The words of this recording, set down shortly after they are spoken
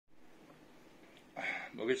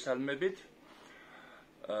მოგესალმებით.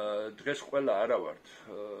 დღეს ყველა არა ვართ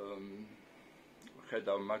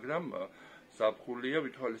ხედავ, მაგრამ ზაფხულია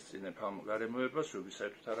ვითვალისწინებ ამ გარემოებას, როდის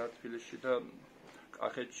საერთოდ არა თბილისში და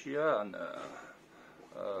კახეთშია, ან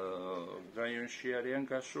რაიონში არიან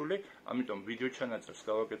გასული, ამიტომ ვიდეო ჩანაწერს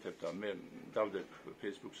გავაკეთებ და მე დავდებ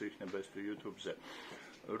Facebook-ზე, იქნება ეს თუ YouTube-ზე,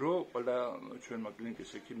 რომ ყველა ჩვენმა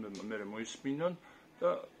კლინიკის ექიმებმა მე მოისმინონ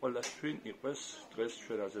და ყველასთვის იყოს დღეს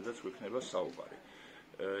ჩვენ რაზედაც გვექნება საუბარი.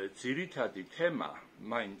 ძირითადი თემა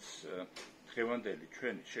მაინც დღევანდელი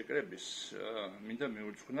ჩვენი შეკრების მინდა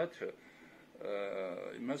მივუძღვნათ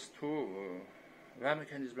იმას თუ რა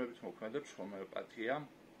მექანიზმებით მოქმედებს ჰომეოპათია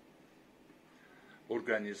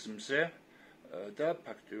ორგანიზმზე და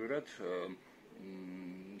ფაქტიურად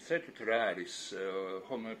საერთოდ რა არის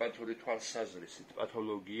ჰომეოპათიური თვალსაზრისით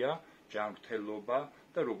პათოლოგია, ჯანმრთელობა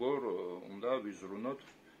და როგორ უნდა ვიზრუნოთ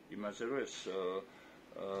იმაზე, რომ ეს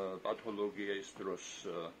პათოლოგია ის დროს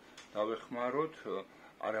დავეხმაროთ,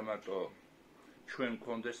 არა მარტო ჩვენ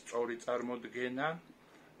გქონდეს სწორი წარმოდგენა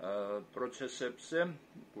პროცესებზე,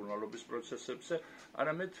 მკურნალობის პროცესებზე,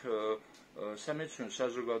 არამედ სამეცნიერო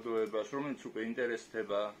საზოგადოებას, რომელიც უკვე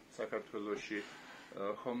ინტერესდება საქართველოში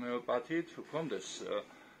ჰომეოპათიით, გქონდეს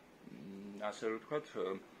ასე რომ ვთქვათ,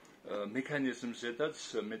 მექანიზმზედაც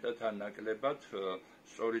მეტად ან ნაკლებად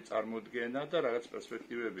სწორი წარმოდგენა და რაღაც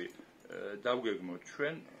პერსპექტივები დავგეგმოთ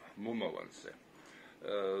ჩვენ მომავალზე.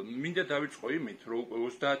 მინდა დავიწყო იმით, რომ უკვე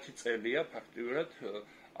 30 წელია ფაქტიურად,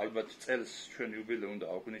 ალბათ წელს ჩვენ იუბილე უნდა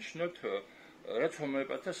აღვნიშნოთ, რაც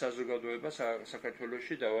ჰომეოპათთა საზოგადოება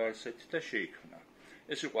საქართველოში დავაარსეთ და შეიქმნა.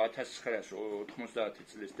 ეს იყო 1990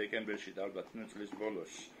 წლის დეკემბერში და ალბათ წლის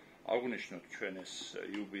ბოლოს აღვნიშნოთ ჩვენ ეს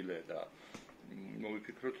იუბილე და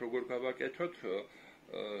მოვიფიქროთ როგორ გავაკეთოთ.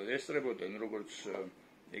 ესწრებოდნენ როგორც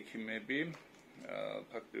ექიმები,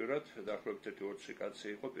 ფაქტიურად დაახლოებით 20 კაცი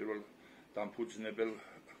იყო პირველ დამფუძნებელ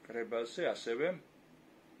კრებაზე, ასევე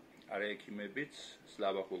არა ექიმებიც,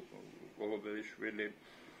 სლავა კოლობერიშვილი,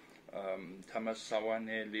 თამას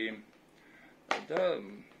სავანელი და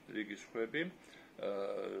რიგი სხვები.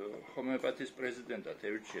 ჰომეოპათიის პრეზიდენტად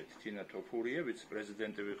ერჩიეთ თინა თოფურია,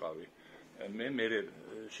 ვიცე-პრეზიდენტი ვიყავი. მე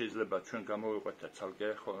შეიძლება ჩვენ გამოვიყვეთ და ცალკე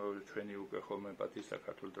ჩვენი უკვე ჰომეოპათიის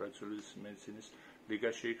საქართველოს ტრადიციული მედიცინის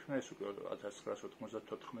ლიგა შეიქმნა, ეს უკვე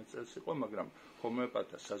 1994 წელს იყო, მაგრამ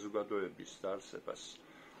ჰომეოპათთა საზოგადოების დაარსებას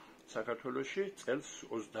საქართველოში წელს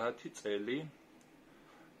 30 წელი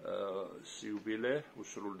იუბილე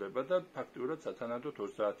უსრულდება და ფაქტიურად სათანადოდ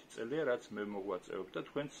 30 წელია, რაც მე მოღვაწეობ და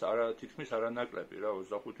თქვენც თითქმის არანაკლები რა,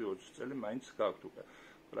 25-20 წელი მაინც გაქვთ უკვე.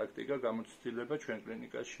 პრაქტიკა გამოცდილება ჩვენ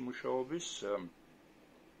კლინიკაში მუშაობის.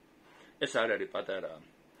 ეს არ არის პატარა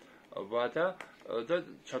ვადა და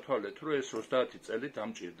ჩათვალეთ, რომ ეს 30 წელი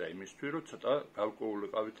დამჭირდა იმისთვის, რომ ცოტა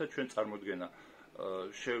გავკოულიყავით და ჩვენ წარმოდგენა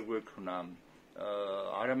შეგვექმნა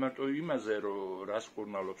არა მარტო იმაზე, რომ რას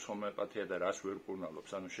მკურნალობს ჰომეოპათია და რას ვერ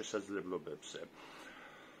მკურნალობს, ანუ შესაძლებლობებზე.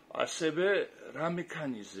 ასევე რა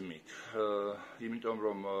მექანიზმით, იმიტომ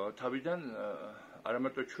რომ თავიდან არა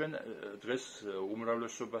მარტო ჩვენ დღეს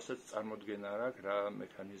უმრავლესობასაც წარმოდგენა აქვს რა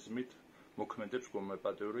მექანიზმით მოქმედებს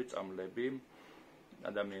ჰომეოპათიური წამლები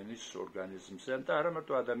ადამიანის ორგანიზმზე და არა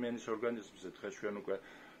მარტო ადამიანის ორგანიზმზე, დღეს ჩვენ უკვე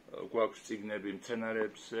გვაქვს წიგნები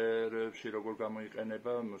მცენარეებში როგორ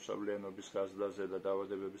გამოიყენება მოსავლიანობის გაზლაზე და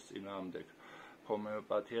დაავადებების წინააღმდეგ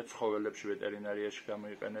ჰომეოპათია, ცხოველებში ვეტერინარიაში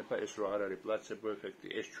გამოიყენება, ეს რო არ არის პლაცებო ეფექტი,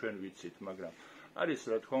 ეს ჩვენ ვიცით, მაგრამ არის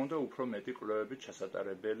რა თქმა უნდა უფრო მეტი კვლევებით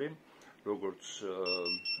ჩასატარებელი, როგორც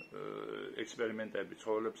ექსპერიმენტები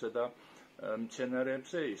ცხოველებზე და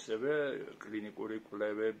მცენარეებზე, ისევე კლინიკური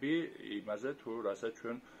კვლევები იმაზე თუ რასაც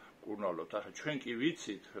ჩვენ მკურნალობთ. ახლა ჩვენ კი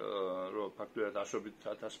ვიცით, რომ ფაქტობრივად ასობით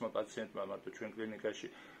 1000 პაციენტმა მარტო ჩვენ კლინიკაში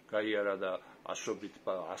გაიარა და ასობით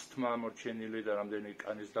ასთმა ამორჩენილი და რამდენი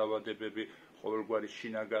კანის დაავადებები, ყოველგვარი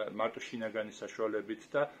მარტო შინაგანის საშუალებით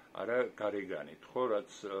და არა გარეგანით, ხო, რაც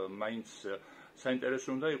მაინც საინტერესო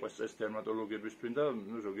უნდა იყოს ეს დერმატოლოგებისთვის და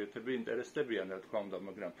ზოგიერთები ინტერესდებიან, რა თქმა უნდა,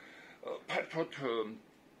 მაგრამ ფართოდ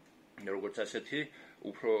როგორც ასეთი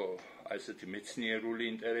უფრო ასეთი მეცნიერული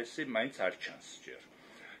ინტერესი მაინც არ ჩანს ჯერ.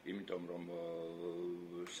 იმიტომ რომ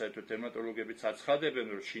საერთოდ დერმატოლოგებიც აცხადებენ,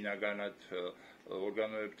 რომ შინაგანად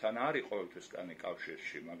ორგანოებთან არის ყოველთვის კანი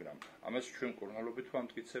კავშირში, მაგრამ ამას ჩვენ მკურნალობით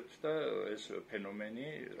ვამტკიცებთ და ეს ფენომენი,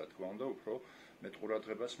 რა თქმა უნდა, უფრო მეტ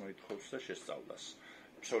ყურადღებას მოითხოვს და შესწავლას.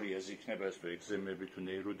 ფსორიაზი იქნება ეს თუ ეგზემები თუ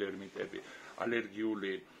ნეიროდერმიტები,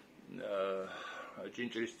 ალერგიული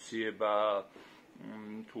ჭინჭრის ციება,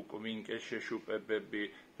 თუ კვინკეს შეშუპებები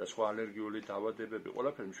და სხვა ალერგიული დაავადებები,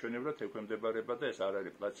 ყველაფერი მშვენივრად ექვემდებარება და ეს არ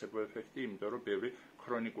არის პლაცებო ეფექტი, იმიტომ რომ ბევრი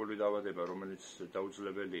ქრონიკული დაავადება, რომელიც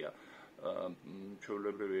დაუძლებელია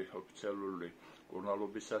ჩვეულებრივი ოფიციალური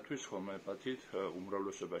მკურნალობისათვის ჰომეოპათით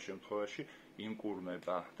უმრავლესობა შემთხვევაში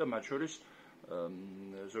იმკურნება და მათ შორის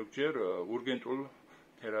ზოგჯერ урგენტულ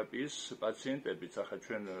თერაპიის პაციენტებიც, ახლა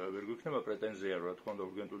ჩვენ ვერ გვიქნება პრეტენზია, რა თქმა უნდა,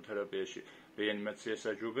 урგენტულ თერაპიაში რეანიმაციას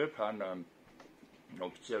აჯობებ, ან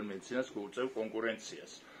ოფიციალურ მედიცინას გვუწევ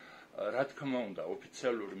კონკურენციას. Რა თქმა უნდა,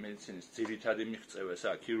 ოფიციალური მედიცინის ძირითადი მიღწევა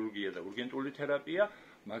ესაა ქირურგია და урგენტული თერაპია,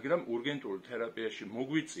 მაგრამ урგენტულ თერაპიაში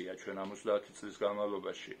მოგვიწია ჩვენ 50 წლის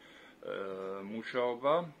განმავლობაში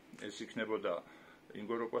მუშაობა, ეს იქნებოდა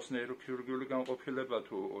ინგოროკვას ნეიროქირურგიული განყოფილება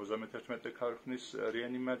თუ 31 ქარხნის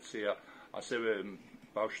რეანიმაცია, ასევე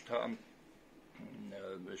ბავშვთა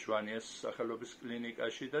შვანიეს სახელობის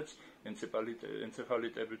კლინიკაშიდაც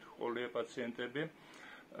ენცეფალიტებით ჰყოლია პაციენტები,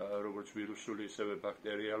 როგორც ვირუსული, ისევე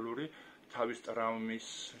ბაქტერიალური, თავის ტრაუმის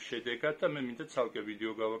შედეგად და მე მინდა ცალკე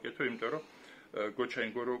ვიდეო გავაკეთო, იმიტომ რომ გოჩა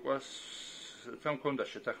ინგოროკვასთან მქონდა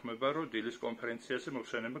შეთანხმება, რომ დილის კონფერენციაზე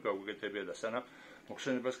მოხსენება გავუკეთებია და სანამ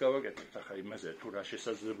მოხსენებას გავაკეთებთ, ახლა იმაზე თუ რა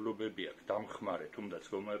შესაძლებლობები აქვს დამხმარე თუნდაც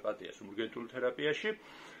ჰომეოპათიას урგენტულ თერაპიაში,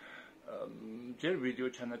 ჯერ ვიდეო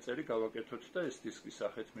ჩანაწერი გავაკეთოთ და ეს დისკის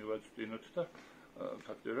სახით მივაწვდინოთ და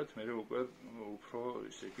ფაქტობრივად მე უკვე უფრო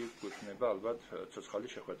ისე იგი გვექნება ალბათ ცოცხალი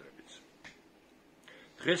შეხვედრებიც.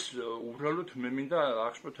 დღეს უბრალოდ მე მინდა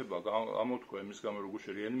აღშფოთება ამოთქვა იმის გამო, რომ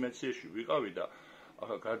გუშინ რეანიმაციაში ვიყავი და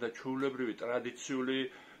გარდა ჩვეულებრივი ტრადიციული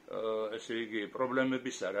ესე იგი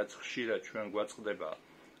პრობლემებისა, რაც ხშირად ჩვენ გვაწყდება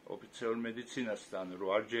ოფიციალურ მედიცინასთან, რომ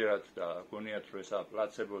არ ჯერათ და გონიათ, რომ ესაა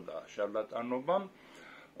პლაცებო და შარლატანობა,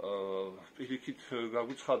 პირიქით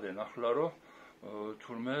გაგვიცხადნენ ახლა, რომ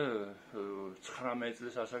თურმე 19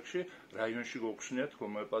 წლის ასაკში რაიონში გვხსნიათ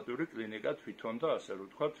ჰომეოპათიური კლინიკა თვითონ და ასე რომ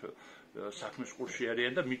ვთქვათ, საქმის ყურში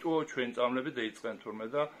არიან და მიტოვა ჩვენ წამლები დაიწყენ თურმე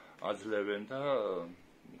და აძლევენ და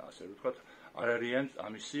ასე რომ ვთქვათ, არ არიან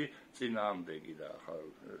ამისი წინააღმდეგი და ახლა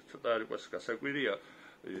ცოტა არ იყოს გასაკვირია,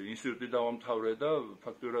 ინსტიტუტი დავამთავრე და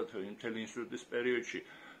ფაქტობრივად მთელი ინსტიტუტის პერიოდში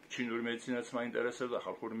ჩინური მედიცინაც მაინტერესებდა,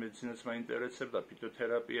 ხალხური მედიცინაც მაინტერესებდა,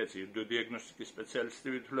 ფიტოთერაპიაც, ირდიოდიაგნოსტიკის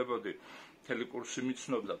სპეციალისტი ვითვლებოდი, მთელი კურსი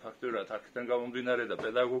მიცნობდა, ფაქტობრივად აქედან გამომდინარე და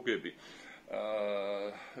პედაგოგები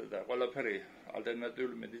და ყველაფერი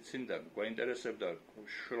ალტერნატიული მედიცინიდან გვაინტერესებდა,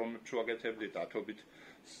 შრომებს ვაკეთებდით, ათობით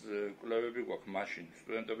კვლევები გვაქვს მაშინ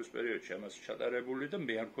სტუდენტობის პერიოდში ამას ჩატარებული და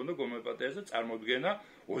მე არ მქონდა ჰომეოპათიაზე წარმოდგენა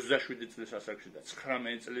 27 წლის ასაკში და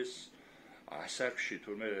 19 წლის ასაკში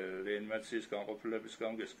თურმე რეანიმაციის განყოფილების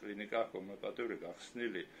გამგეს კლინიკა ჰომეოპათიური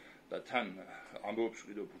გახსნილი და თან ამბობს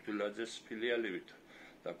კიდევ ბურდულაძეს ფილიალივით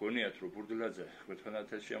და გონიათ რომ ბურდულაძე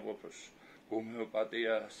გვეთქონათ შემყოფოს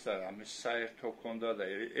ჰომეოპათიას და ამის საერთო ქონდა და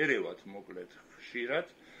ერევათ მოკლედ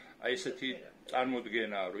ხშირად აი ესეთი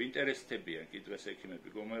წარმოდგენაა რომ ინტერესდებიან კიდევ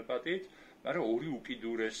ექიმები ჰომეოპათიით, მაგრამ ორი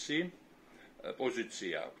უკიდურესი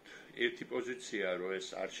პოზიცია აქვთ. ერთი პოზიცია რომ ეს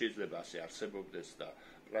არ შეიძლება ასე არსებობდეს და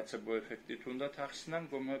პლაცებო ეფექტით უნდა ახსნან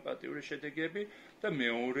ჰომეოპათიური შედეგები და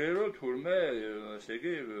მეორე რომ თურმე ესე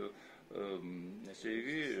იგი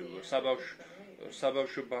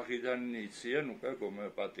საბავშვო ბაღიდან იციან უკვე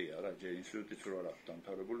ჰომეოპათია რა ჯერ ინსტიტუტიც რო არ აქვს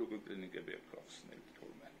დამთავრებული უკვე კლინიკები აქვს ახსნილი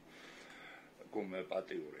თურმე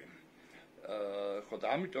ჰომეოპათიური. ხო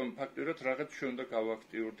და ამიტომ ფაქტობრივად რაღაც ჩვენ უნდა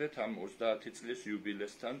გავაქტიურდეთ ამ 30 წლის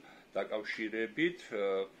იუბილესთან დაკავშირებით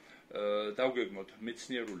დავგეგმოთ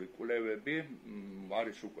მეცნიერული კვლევები,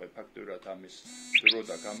 არის უკვე ფაქტობრივად ამის დრო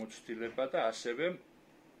და გამოცდილება და ასევე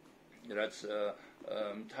რაც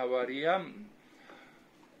მთავარია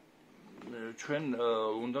ჩვენ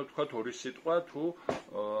უნდა ვთქვათ ორი სიტყვა თუ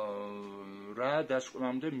რა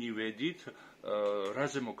დასკვნამდე მივედით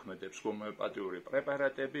რაზე მოქმედებს ჰომეოპათიური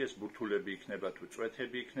პრეპარატები, ეს ბურთულები იქნება თუ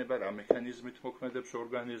წვეთები იქნება, რა მექანიზმით მოქმედებს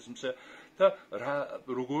ორგანიზმზე და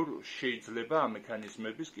როგორ შეიძლება ამ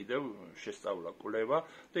მექანიზმების კიდევ შესწავლა, კვლევა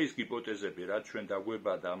და ის ჰიპოთეზები, რაც ჩვენ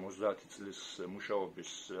დაგვებადა 30 წლის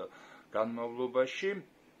მუშაობის განმავლობაში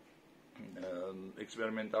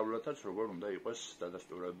ექსპერიმენტალურადაც როგორ უნდა იყოს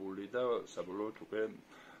დადასტურებული და საბოლოოდ უკვე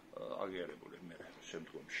აღიარებული მე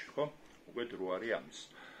შემდგომში, ხო? უკვე დრო არის ამის.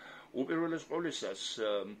 უპირველეს ყოვლისას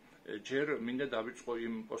ჯერ მინდა დავიწყო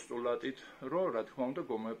იმ პოსტულატით, რომ რა თქმა უნდა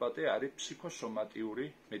ჰომეოპათია არის ფსიქოსომატიური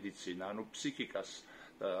მედიცინა, ანუ ფსიქიკას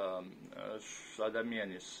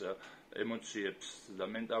ადამიანის ემოციებს და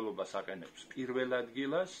მენტალობას აყენებს პირველ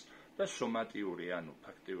ადგილას და სომატიური, ანუ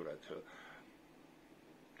ფაქტიურად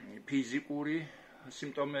ფიზიკური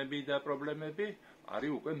სიმპტომები და პრობლემები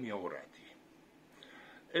არის უკვე მეორადი.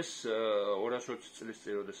 ეს 220 წლის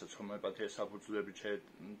წინ, როდესაც ჰომეოპათიას საფუძვლები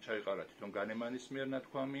ჩაიყარა თვითონ განემანის მიერ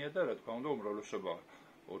ნათქვამია და რა თქმა უნდა უმრავლესობა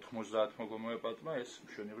 90 ჰომეოპათმა ეს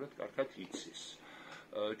მშვენივრად კარგად იცის.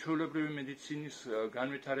 ჩვეულებრივი მედიცინის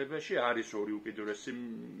განვითარებაში არის ორი უკიდურესი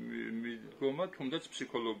მიდგომა, თუნდაც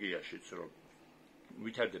ფსიქოლოგიაშიც, რომ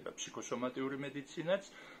ვითარდება ფსიქოსომატიური მედიცინაც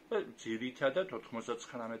და ძირითადად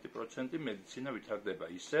 99% მედიცინა ვითარდება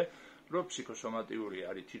ისე, რომ ფსიქოსომატიური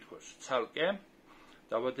არის თითქოს ცალკე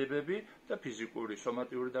დაავადებები და ფიზიკური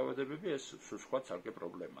სომატიური დაავადებები ეს სხვა ცალკე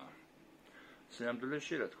პრობლემაა.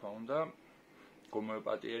 სინამდვილეში, რა თქმა უნდა,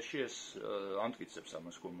 ჰომეოპათიაში ეს ამტკიცებს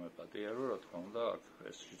ამას ჰომეოპათია, რომ რა თქმა უნდა,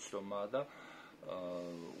 ეს შეცდომაა და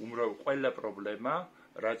უმრავი ყველა პრობლემა,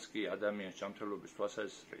 რაც კი ადამიანის ჯანმრთელობის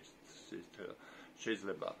თვალსაზრისით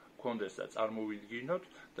შეიძლება კონდეს და წარმოვიდგინოთ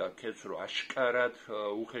და ქეთს რომ აშკარად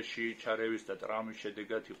უხეში ჩარევის და ტრამვის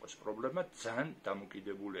შედეგად იყოს პრობლემა, ძალიან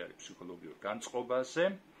დამოკიდებული არის ფსიქოლოგიურ განწყობაზე.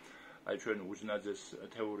 აი ჩვენ უზნაძეს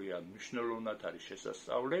თეორია მნიშვნელოვნად არის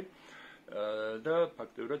შესასწავლი და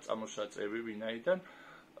ფაქტობრივად წამოსაწევი ვინაიდან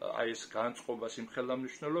აი ეს განწყობას იმხელა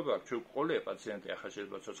მნიშვნელობა აქვს. ჩვენ ყოლია პაციენტი ახლა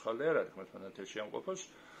შეიძლება ცოცხალი არ არის, მართლაც შეამყოფოს,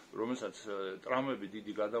 რომელსაც ტრამვები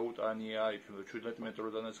დიდი გადაუტანია, იქ 17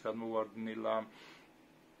 მეტროდანაც გადმოვარდნილა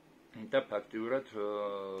და ფაქტიურად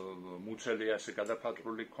მუცელი ასე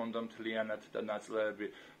გადაფატრული ქონდა მთლიანად და ნაწილები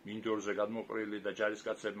მინდორზე გადმოყრილი და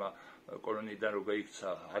ჯარისკაცებმა კოლონიიდან რო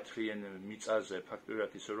გაიქცა ათრიენ მიწაზე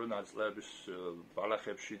ფაქტიურად ისე რომ ნაწილების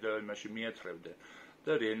ბალახებში და იმაში მიათრევდნენ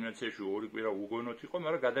და რეანიმაციაში ორი კვირა უგონოთ იყო,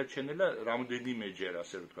 მაგრამ გადარჩენილა რამდენიმეჯერ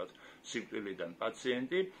ასე ვთქვათ სიკვდილიდან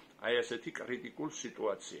პაციენტი აი ასეთი კრიტიკულ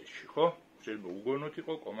სიტუაციაში, ხო? შეიძლება უგონოთ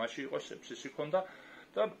იყო, კომაში იყო, სეპსისი ჰქონდა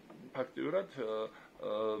და ფაქტიურად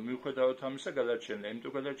მიუხედავად ამისა გადარჩენილა,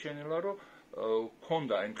 იმიტომ გადარჩენილა, რომ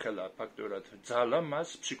ჰქონდა იმხელა ფაქტიურად ძალა მას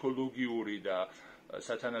ფსიქოლოგიური და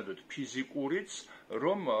სათანადოდ ფიზიკურიც,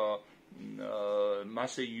 რომ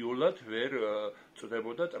მასე იოლად ვერ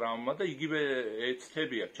წდებოდა ტრავმა და იგივე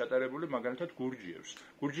ეცთები აქვს ჩატარებული მაგალითად გურჯიევს.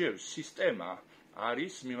 გურჯიევის სისტემა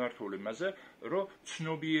არის მიმართული იმაზე, რომ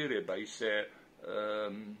ცნობიერება ისე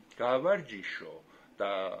გავარჯიშო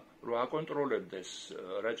და რომ აკონტროლებდეს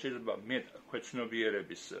რაც შეიძლება მეტ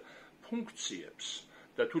ქვეცნობიერების ფუნქციებს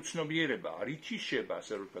და თუ ცნობიერება არ ითიშება,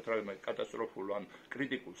 ასე ვთქვათ, რაღაც კატასტროფულ ან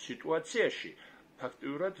კრიტიკულ სიტუაციაში,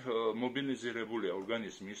 ფაქტიურად მობილიზირებულია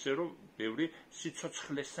ორგანიზმი ისე, რომ ბევრი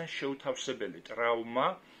სიცოცხლესთან შეუთავსებელი ტრავმა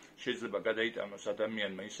შეიძლება გადაიტანოს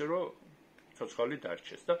ადამიანმა ისე, რომ ცოცხალი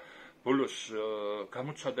დარჩეს და ბოლოს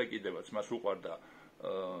გამოცადა კიდევაც მას უყვარდა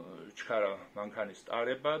ჩქარა მანქანის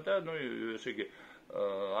ტარება და ესე იგი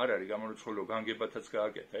არ არის გამორიცხული რომ განგებათაც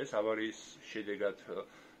გააკეთა ეს ავარიის შედეგად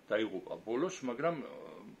დაიღუპა ბოლოს, მაგრამ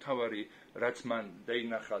თავარი რაც მან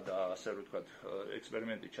დაინახა და ასე ვთქვათ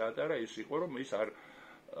ექსპერიმენტი ჩაატარა ის იყო რომ ის არ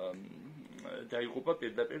დაიღუპა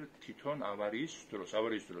პირდაპირ თვითონ ავარიის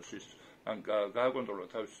დროს ის გააკონტროლა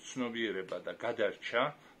თავის ცნობიერება და გადარჩა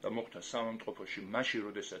და მოხდა სამამტყოფოში მაშინ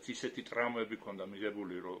როდესაც ისეთი ტრავმები ჰქონდა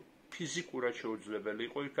მიღებული რომ ფიზიკურად შეუძლებელი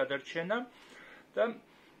იყო ის გადარჩენა და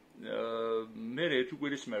მე ერთი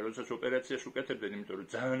კვირის მერე როდესაც ოპერაციას უკეთებდნენ, იმიტომ რომ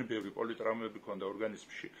ძალიან ბევრი პოლიტრავმები ჰქონდა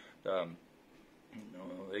ორგანიზმში და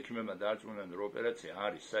ექიმებმა დაარწმუნდნენ რომ ოპერაცია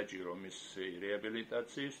არის საჭირო მის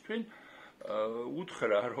რეაბილიტაციისთვის,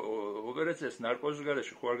 უთხრა რომ ოპერაციას ნარკოზის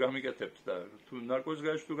გარეშე ხო არ გამიკეთებთ და თუ ნარკოზის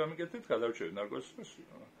გარეშე თუ გამიკეთებთ, გადავრჩევი ნარკოზს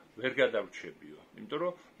ვერ გადავრჩებიო, იმიტომ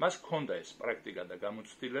რომ მას ჰქონდა ეს პრაქტიკა და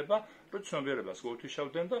გამოცდილება, რომ ცნობიერებას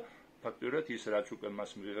გაუთიშავდნენ და ფაქტობრივად ის რაც უკვე მას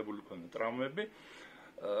მიღებული ჰქონდა ტრავმები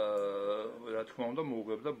რა თქმა უნდა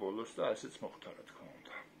მოუღებდა ბოლოს და ასეც მოხდა რა თქმა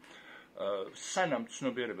უნდა. სანამ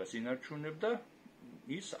ცნობიერებას ინარჩუნებდა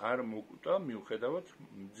ის არ მოკვდა მიუხედავად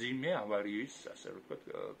მძიმე ავარიის, ასე ვთქვათ,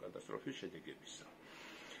 კატასტროფის შედეგებისა.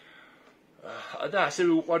 და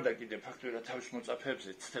ასევე უყვარდა კიდე ფაქტობრივად თავის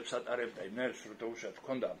მოწაფეებზე ცდებს ატარებდა იმერს, რომ დაუშვათ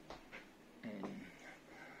ჰქონდა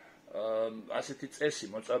ასეთი წესი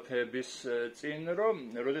მოწაფეების წინ, რომ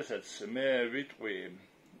როდესაც მე ვიტყვი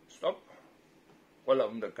სტოპ, ყველა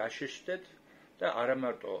უნდა გაშეშდეთ და არა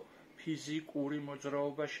მარტო ფიზიკური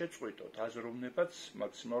მოძრაობა შეწყვიტოთ, აზროვნებაც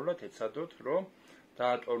მაქსიმალურად ეცადოთ, რომ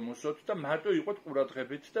დაატორმოსოთ და მარტო იყოთ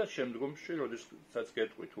ყურადღებით და შემდგომში, როდესაც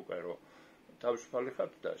გეტყვით უკვე, რომ თავისუფალი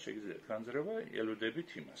ხართ და შეგიძლიათ განძრევა,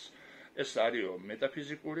 ელოდებით იმას. ეს არისო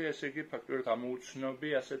მეტაფიზიკური, ესე იგი ფაქტობრივად ამოუცნობი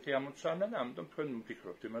ასეთი ამოცანა და ამიტომ თქვენ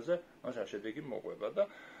ვფიქრობთ იმაზე, მას შედეგი მოყვება და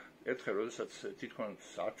ერთხელ როდესაც თითქოს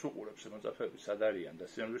არც უყურებს მოწაფეები სად არიან და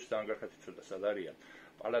სინამდვილეში ძალიან კარგად იცოდა სად არიან,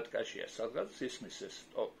 პალატკაშია სადღაც ისმის ეს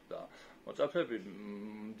სტოპ და მოწაფეები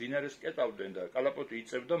მდინარეს კეტავდნენ და კალაპოტი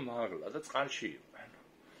იწევდა მაღლა და წყალში იყვნენ.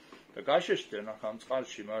 და გაშეშდნენ ახლა ამ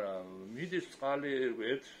წყალში, მაგრამ მიდის წყალი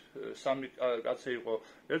სამი კაცი იყო,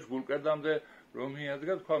 ერთ გულკერდამდე რომ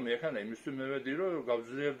მიადგა, თქვა მე ხანა იმისთვის მევედი რომ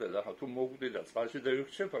გავძლიერდა და ახლა თუ მოგვდი და წყალში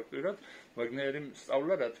დავიქცე, ფაქტობრივად მაგნიერი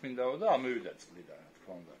სწავლა რა თმინდაო და ამევიდა წყლიდან.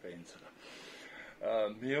 უნდა გაინცრა.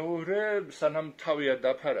 მეორე სანამ თავი არ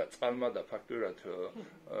დაფარა წყალმა და ფაქტობრივად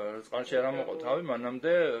წყალში არ ამოყო თავი,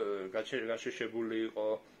 მანამდე გაშეშებული იყო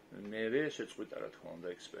მერე შეწყვიტა რა თქმა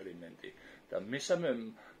უნდა ექსპერიმენტი და მესამე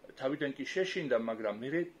თავიდან კი შეშინდა, მაგრამ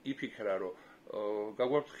მერე იფიქრა, რომ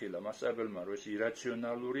გაგვაფრთხილა მასწავლებელმა, რომ ეს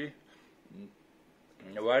ირაციონალური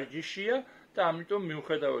ვარჯიშია და ამიტომ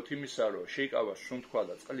მიუხედავად იმისა, რომ შეიკავა სუნთქვა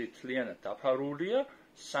და წყლით მთლიანად დაფარულია,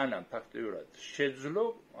 სანამ ფაქტიურად შეძლო,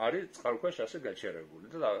 არის წყალქვეშ ასე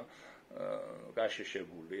გაჩერებული და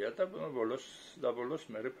გაშეშებულია და ბოლოს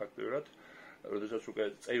მერე ფაქტიურად, როდესაც უკვე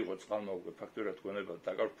წეიღო წყალმოვარდნა ფაქტიურად გონება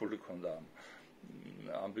დაკარგული ქონდა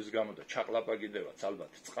ამბის გამო და ჩაყლაპაგიდევაც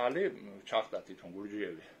ალბათ წყალი, ჩახდა თვითონ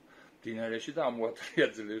გურჯიევი დინარეში და ამოატრია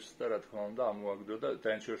ძლივს და რა თქმა უნდა ამოაგდო და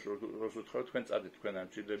დაინტერესებს როს უთხრა თქვენ წადით თქვენ ამ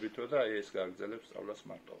ჭირდებითო და ეს გააგრძელებს სწავლას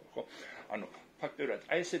მარტოა, ხო? ანუ ფაქტიურად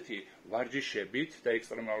აი ესეთი ვარჯიშებით და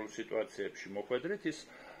ექსტრემალურ სიტუაციებში მოხვედრით ის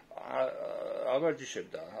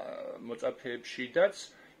ავარჯიშებდა მოწაფეებშიდაც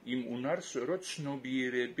იმ უნარს, რომ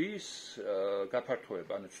ცნობიერების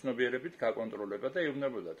გაფართოება, ანუ ცნობიერებით გაკონტროლება და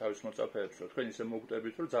ეუბნებოდა თავის მოწაფეებს, რომ თქვენ ისე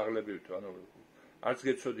მოგყვებით, რომ ძაღლებივით, ანუ არც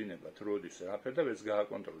გეცოდინებათ, როდის რაფერ და ეს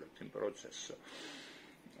გააკონტროლებთ იმ პროცესს.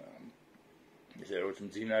 ისე როგორც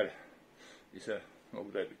მძინარე, ისე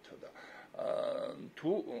მოგყვებითო და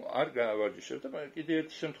თუ არ გაავარჯიშებთ, კიდევ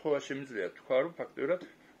ერთი შემთხვევა შემიძლია თქვა, რომ ფაქტიურად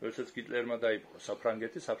როდესაც ჰიტლერმა დაიპყრო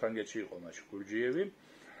საფრანგეთში იყო მაშინ გურჯიევი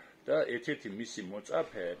და ერთ-ერთი მისი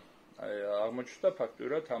მოწაფე აღმოჩნდა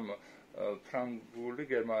ფაქტიურად ამ ფრანგული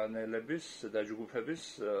გერმანელების დაჯგუფების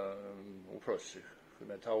უფროსი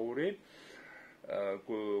მეთაური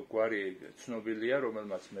გვარი ცნობილია,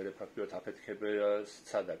 რომელმაც მერე ფაქტიურად აფეთქება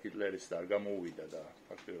სცადა ჰიტლერის და არ გამოუვიდა და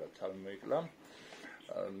ფაქტიურად თავი მოიკლა.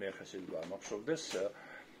 მე ხა შეიძლება ამახსოვდეს.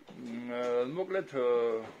 მოკლედ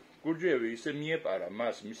გურჯიევი ისე მიეპარა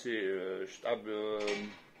მას მისი შტაბ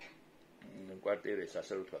კვარტირის,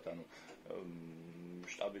 ასე ვთქვათ, ანუ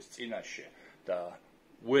შტაბის წინაშე და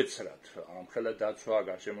უეცრად ამხელა დაცვა,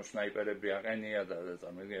 გარშემო სნაიპერები აყენია და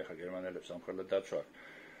წარმოგიდგენთ ხა გერმანელებს ამხელა დაცვა.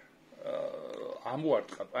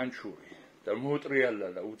 ამოარტყა პანჩური და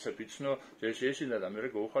მოუტრიალა და უცებ იცნო, შეეშინდა და მე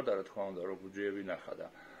გაუხარდა რა თქმა უნდა, რომ გურჯიევი ნახა და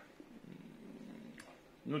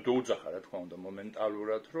დაუძახა რა თქმა უნდა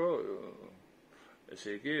მომენტალურად, რომ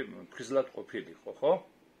ესე იგი ფხიზლად ყოფილიყო, ხო?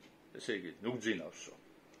 ესე იგი ნუგძინავსო.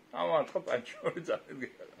 ამარტყა პანჩური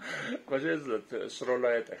წამდგა. ხოჟეზლად სროლა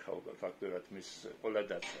ეტეხა უკვე ფაქტურად მის ყველა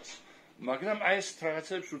დაცვას. მაგრამ აი ეს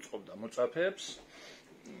რაღაცებს უწყობდა მოწაფეებს.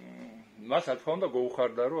 მას რა თქმა უნდა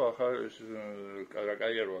გაუხარდა, რომ ახლა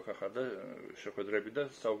კაია რო ახლა ხარ და შეხვედრები და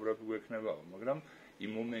საუბრები გვექნებაო, მაგრამ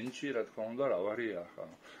იმ მომენტში რა თქმა უნდა რა ვარია ახლა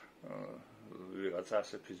ვიღაცა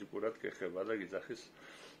ასე ფიზიკურად გეხება და გიძახის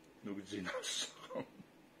ნუგძინავს.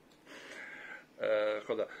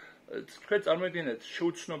 ხო და თქვენ წარმოგიდგენთ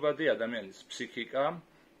შეუცნობადი ადამიანის ფსიქიკა,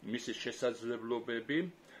 მისი შესაძლებლობები,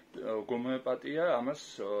 ჰომეოპათია ამას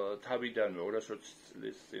თავიდან 220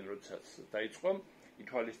 წლის წინ როდესაც დაიწყო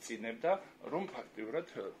ითვალისწინებდა, რომ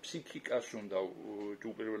ფაქტიურად ფსიქიკას უნდა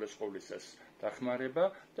უპირველეს ყოვლისას დახმარება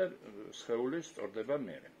და სხეულის სწორდება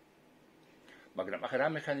მერე. მაგრამ ახლა რა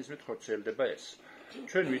მექანიზმით ხორციელდება ეს?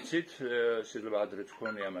 ჩვენ ვიცით, შეიძლება ადრეც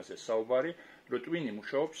გქონია ამაზე საუბარი, რომ ტვინი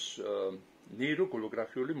მუშაობს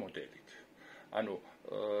ნეიროგოლოგრაფიული მოდელით. ანუ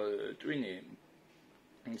ტვინი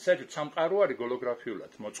საერთოდ სამყარო არის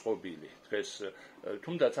გოლოგრაფიულად მოწყობილი. დღეს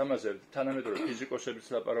თუნდაც ამაზე თანამედროვე ფიზიკოსებიც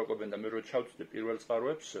ლაპარაკობენ და მე რო ჩავწვდი პირველ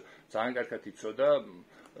წყაროებს, ძალიან კარგად იცოდა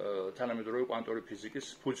თანამედროვე კვანტური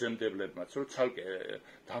ფიზიკის ფუძემდებლებმაც, რომ ცალკე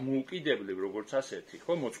დამოუკიდებლი როგორც ასეთი,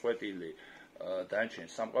 ხო, მოწყვეტილი დანარჩენ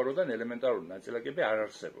სამყაროდან ელემენტარული ნაწილაკები არ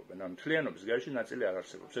არსებობენ. ანუ მთლიანობის გარეშე ნაწილი არ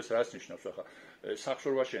არსებობს. ეს რას ნიშნავს? ახლა სახლს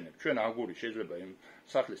რო ვაშენებ, ჩვენ აგური შეიძლება იმ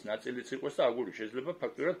სახლის ნაწილიც იყოს და აგური შეიძლება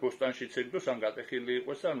ფაქტურად ბოსტანშიც ეგდოს, ან გატეხილი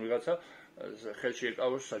იყოს და ან ვიღაცა ხელში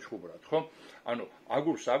ეკავოს საჩხუბრად, ხო? ანუ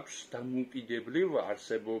აგურს აქვს დამოუკიდებლი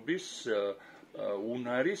არსებობის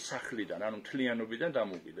უნარი სახლიდან, ანუ მთლიანობიდან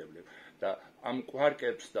დამოუკიდებლი. და ამ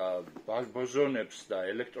კვარკებს და ბოზონებს და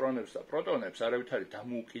ელექტრონებს და პროტონებს არავითარი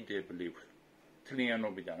დამოუკიდებლი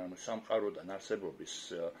მთლიანობიდან, ანუ სამყაროდან არსებობის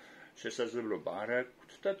შესაძლებლობა არ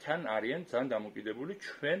აქვთ და თან არიან ძალიან დამოკიდებული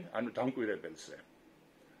ჩვენ, ანუ დამკვირებელზე.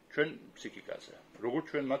 ჩვენ ფსიქიკაზე. როგორც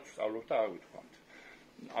ჩვენ მათ ვსწავლობთ და აღვიქვამთ.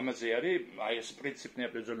 ამაზე არის აი ეს პრინციპი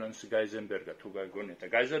აპრეზოლენსი გაიზენბერგა თუ გაიგონეთ. და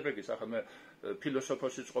გაიზენბერგის ახლა მე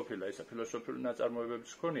ფილოსოფოსიც ყოფილა, ისა ფილოსოფიური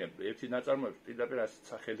ნაწარმოებებიც ქონია. ერთი ნაწარმოები პირდაპირ ასეთ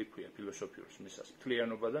სახელი ქვია ფილოსოფიურს მისას.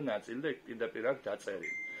 მთლიანობა და ნაწილი და პირდაპირ აქვს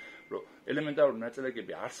დაწერილი. რომ ელემენტარული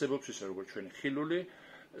ნაწილაკები არსებობს ისე როგორც ჩვენი ხილული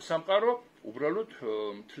სამყარო, უბრალოდ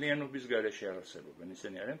მთლიანობის გარეშე არ არსებობენ.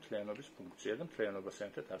 ისინი არიან მთლიანობის ფუნქცია და მთლიანობასთან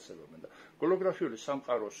ერთად არსებობენ. და გოლოგრაფიული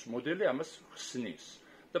სამყაროს მოდელი ამას ხსნის.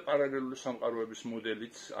 და პარალელური სამყაროების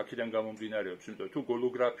მოდელიც აქედან გამომდინარეობს, იმიტომ თუ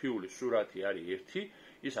გოლოგრაფიული სურათი არის ერთი,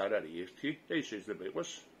 ის არ არის ერთი და ის შეიძლება იყოს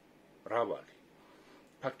მრავალი.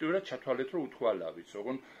 ფაქტობრივად ჩათვალეთ, რომ უთვალავით,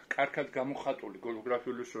 ოღონ კარგად გამოხატული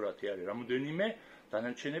გეოგრაფიული სურათი არის რამოდენიმე,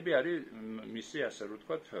 დანარჩენები არის მისი, ასე რომ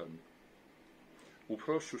ვთქვათ,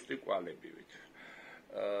 უფრო სუსტი კვალებივით.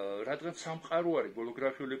 რადგან სამყარო არის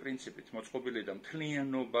გეოგრაფიული პრინციპით მოწყობილი და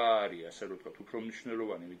მთლიანობა არის, ასე რომ ვთქვათ, უფრო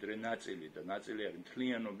მნიშვნელოვანი ვიდრე ნაწილი და ნაწილი არის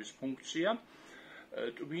მთლიანობის ფუნქცია,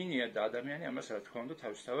 ტვინია და ადამიანი ამას რა თქმა უნდა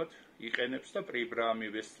თავისთავად იყენებს და პრიბრამი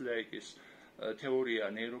ვესტლაიკის თეორია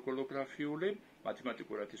ნეიროგეოგრაფიული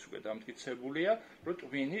მათემატიკურად ის უკვე დამტკიცებულია, რომ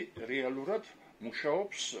ტვინი რეალურად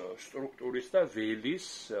მუშაობს სტრუქტურის და ველის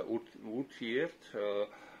ურთიერთ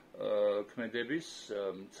ქმედების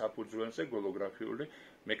საფუძველზე გეოგრაფიული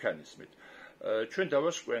მექანიზმით. ჩვენ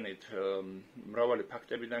დავასკვენით მრავალი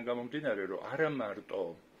ფაქტებიდან გამომდინარე, რომ არა მარტო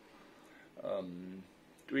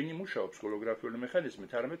ტვინი მუშაობს გეოგრაფიული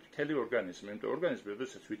მექანიზმით, არამედ მთელი ორგანიზმი, იმიტომ ორგანიზმი,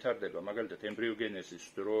 როდესაც ვითარდება, მაგალითად ემბრიოგენეზის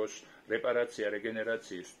დროს, რეპარაცია,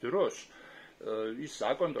 რეგენერაციის დროს, ის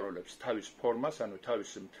აკონტროლებს თავის ფორმას, ანუ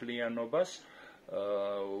თავის მთლიანობას,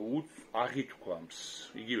 აღითქვამს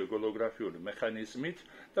იგივე გეოგრაფიული მექანიზმით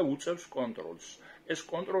და უწევს კონტროლს. ეს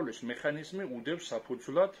კონტროლის მექანიზმი უდევს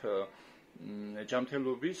საფუძვლად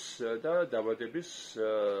ჯანმრთელობის და დაბადების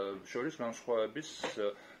შორის განსხვავების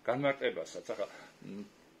განმარტებასაც. ახლა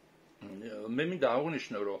მე მინდა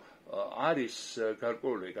აღვნიშნო, რომ არის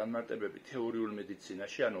გარკვეული განმარტებები თეორიულ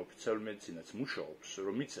მედიცინაში, ანუ ოფიციალურ მედიცინაც მუშაობს,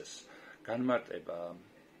 რომ მიცეს განმარტება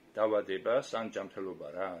დაბადებას ან ჯანმრთელობა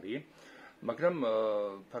რა არის, მაგრამ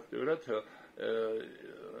ფაქტობრივად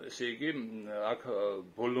ესე იგი აქ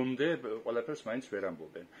ბოლომდე ყველაფერს მაინც ვერ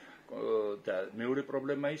ამბობენ. და მეორე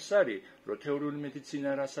პრობლემა ის არის, რომ თეორიული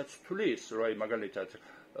მედიცინა რასაც თვლის, რომ აი მაგალითად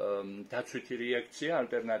დაცვითი რეაქცია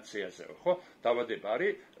ალტერნაციაზე, ხო? დაბადება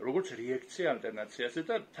არის როგორც რეაქცია ალტერნაციაზე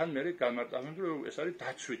და თან მე განმარტავენ, რომ ეს არის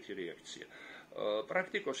დაცვითი რეაქცია.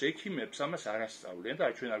 პრაქტიკოს ექიმებს ამას არ ასწავლიან და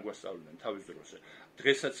ჩვენ არ გვასწავლიან თავის დროზე.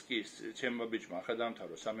 დღესაც კი ჩემმა ბიჭმა ახლა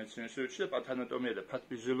დაამთავრა სამედიცინო ინსტიტუტში და პათანატომია და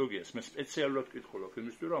პათოფიზიოლოგიას მე სპეციალურად ვკითხულობ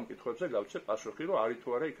იმისთვის, რომ ამ კითხვებზე გავცე პასუხი, რომ არის თუ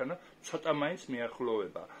არა იქანა ცოტა მაინც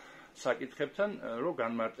მიახლოვება საკითხებთან, რომ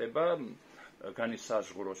განმარტება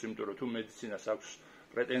განისაზღვროს, იმიტომ რომ თუ მედიცინას აქვს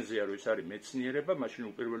პრეტენზია, რომ ის არის მეცნიერება, მაშინ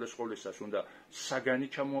უპირველეს ყოვლისას უნდა საგანი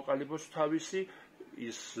ჩამოაყალიბოს თავისი,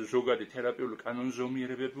 ის ზოგადი თერაპიული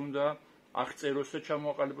კანონზომიერებები უნდა აღწეროს და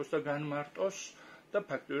ჩამოაყალიბოს და განმარტოს და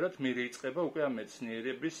ფაქტობრივად მე იწყება უკვე ამ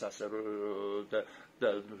მეცნიერების ასე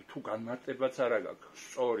და თუ განმარტებაც არ აქვს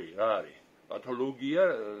სწორი რა არის პათოლოგია,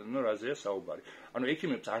 ნუ რაზეა საუბარი. ანუ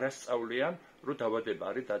ექიმებს არ ასწავლიან, რომ დაბადება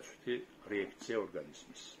არის დაცვითი რეაქცია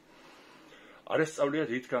ორგანიზმის. არ ასწავლიან,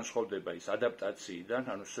 რით განსხვავდება ის ადაპტაციიდან,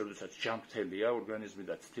 ანუ შესაძლოა ჯანმრთელია ორგანიზმი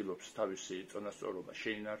და ცდილობს თავისი წონასწორობა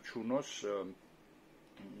შეინარჩუნოს,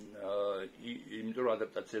 იმიტომ რომ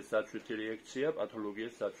ადაპტაციას დაცვითი რეაქცია,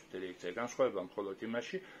 პათოლოგიას დაცვითი რეაქცია. განსხვავება მხოლოდ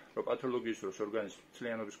იმაში, რომ პათოლოგიის დროს ორგანიზმის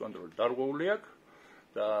მთლიანობის კონტროლი დარღვეული აქვს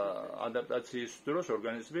და ადაპტაციის დროს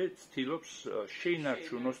ორგანიზმი ცდილობს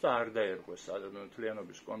შეინარჩუნოს და არ დაერღვეს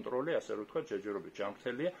მთლიანობის კონტროლი, ასე რომ ვთქვათ, ჯერჯერობით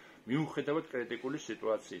ჯანმრთელია, მიუხედავად კრიტიკული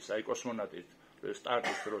სიტუაციის. აი კოსმონავტის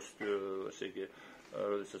სტარტის დროს, ესე იგი,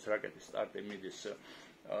 როდესაც რაკეტის სტარტი მიდის,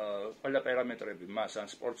 ყველა პარამეტრები მას ან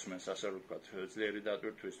სპორტსმენს, ასე რომ ვთქვათ, ძლიერი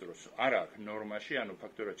დატვირთვის დროს არ აქვს ნორმაში, ანუ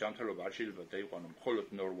ფაქტობრივად ჯანმრთელობა არ შეიძლება დაიყვანო მხოლოდ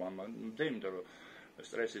ნორმამდე, იმიტომ რომ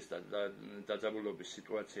სტრესის და დაძაბულობის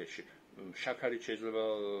სიტუაციაში შაქარით შეიძლება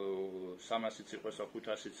 300-იც იყოს და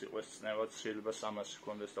 500-იც იყოს, წნევაც შეიძლება 300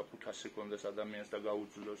 ჰქონდეს და 500 ჰქონდეს ადამიანს და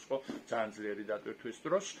გაუძლოს, ხო, ძალიან ძლიერი დატვირთვის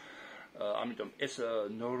დროს. ამიტომ ეს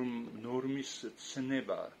ნორმის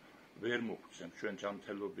ცნება ვერ მოგვცემს ჩვენ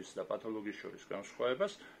ჯანმრთელობის და პათოლოგიის შორის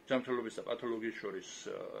განსხვავებას. ჯანმრთელობის და პათოლოგიის შორის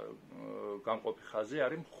გამყოფი ხაზი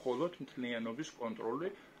არის მხოლოდ მთლიანობის კონტროლი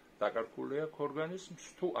დაკარგული აქვს ორგანიზმს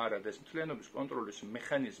თუ არა და ეს მთლიანობის კონტროლის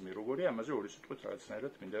მექანიზმი როგორია, ამაზე ორი სიტყვით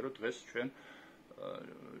რაღაცნაირად მინდა რომ დღეს ჩვენ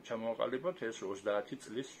ჩამოვაყალიბოთ ეს 30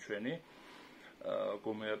 წლის ჩვენი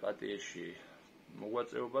ჰომეოპათიაში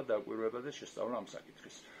მოღვაწეობა, დაკვირვება და შესწავლა ამ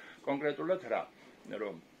საკითხის. კონკრეტულად რა,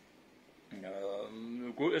 რომ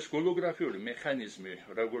ეს გეოგრაფიული მექანიზმი,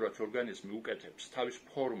 როგორც ორგანიზმი უკეთებს თავის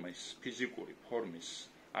ფორმის, ფიზიკური ფორმის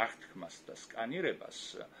აღთქმას და სკანირებას,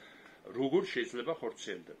 როგორ შეიძლება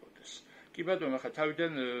ხორციელდებოდეს. კი ბატონო, ახლა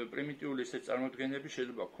თავიდან პრიმიტიული ეს წარმოდგენები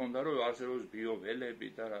შეიძლება გქონდა, რომ არსებობს ბიოველები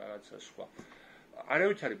და რაღაცა სხვა.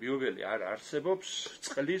 არავითარი ბიოველი არ არსებობს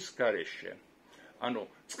წყლის გარეშე. ანუ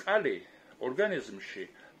წყალი ორგანიზმში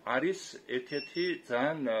არის ერთ-ერთი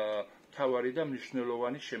ძალიან მთავარი და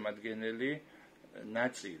მნიშვნელოვანი შემადგენელი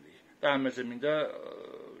ნაწილი. და ამაზე მინდა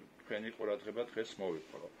თქვენი ყურადღება დღეს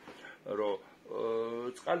მოვიპყრო, რომ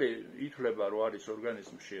წყალი ითვლება, რომ არის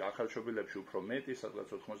ორგანიზმში ახალშობილებში უფრო მეტი,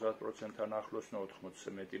 სადღაც 90%-თან ახლოს, 80-ზე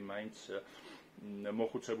მეტი მაინც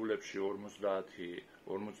მოხუცებულებში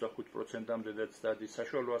 50-55%-მდე დადის,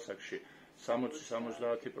 საშუალო ასაკში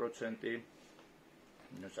 60-70%,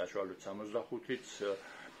 საშუალოდ 65-იც,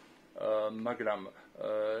 მაგრამ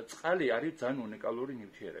წყალი არის ძალიან უნიკალური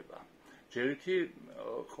ნივთიერება. ჯერითი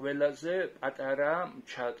ყველაზე პატარა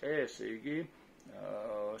ჩატე, ესე იგი,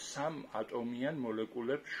 სამ ატომიან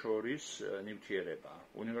მოლეკულებს შორის ნივთიერება,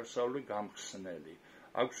 უნივერსალური გამხსნელი.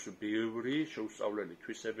 აქვს ბევრი შეუსწავლელი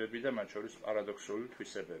თვისებები და მათ შორის პარადოქსული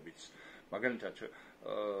თვისებებიც. მაგალითად,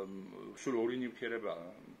 სულ ორი ნივთიერება,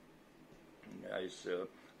 ეს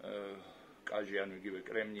კაჟი, ანუ იგივე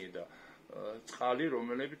კრემნიე და წყალი,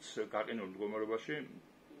 რომელიც გაყინულ მდგომარეობაში,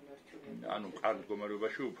 ანუ მყარ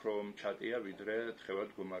მდგომარეობაში უფრო ჩატია ვიდრე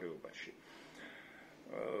თხევად მდგომარეობაში.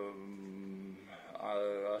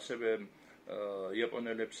 ასევე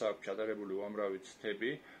იაპონელებს აქვს ჩატარებული უამრავი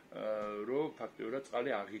ცდები, რომ ფაქტიურად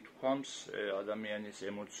წყალი აღითქვამს ადამიანის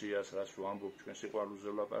ემოციას, რაც ვამბობ ჩვენ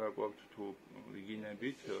სიყვარულზე ვლაპარაკობთ თუ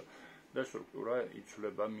ვიგინებით და სტრუქტურა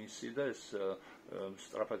იცვლება მისი და ეს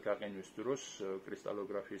სწრაფად გაყინვის დროს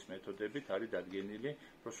კრისტალოგრაფიის მეთოდებით არის დადგენილი,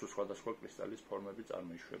 რომ სხვადასხვა კრისტალის ფორმები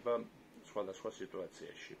წარმოიშვება სხვადასხვა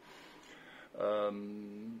სიტუაციაში.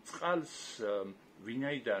 წყალს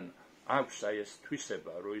ვინაიდან აქვს აი ეს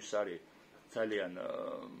თვისება, რომ ის არის ძალიან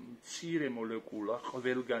მცირე მოლეკულა,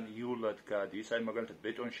 ყველგან იოლად გადის, აი მაგალითად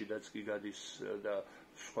ბეტონშიდაც კი გადის და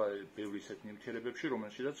სხვა ბევრი ისეთ ნივთიერებებში,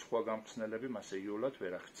 რომელშიდაც სხვა გამხსნელები მასე იოლად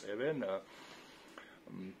ვერ აღწევენ.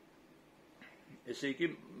 ესე იგი,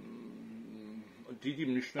 დიდი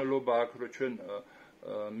მნიშვნელობა აქვს, რომ ჩვენ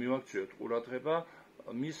მივაქციოთ ყურადღება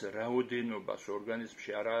მის რაოდენობას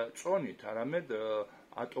ორგანიზმში, არა წონით, არამედ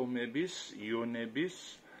ატომების, იონების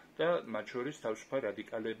და მათ შორის თავისუფალ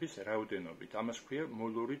რადიკალების რაოდენობით. ამას ქვია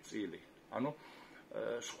მოლური წილი. ანუ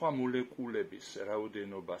სხვა მოლეკულების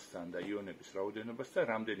რაოდენობასთან და იონების რაოდენობასთან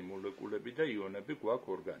რამდენი მოლეკულები და იონები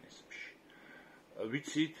გვაქვს ორგანიზმში.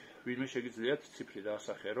 ვიცით, ვინმე შეგიძლიათ ციფრი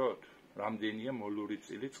დაასახეროთ, რამდენია მოლური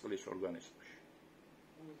წილი წყლის ორგანიზმში?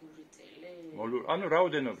 მოლური წილი? ანუ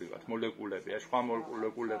რაოდენობრივად მოლეკულები, ეს სხვა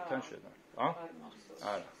მოლეკულებთან შედარებით.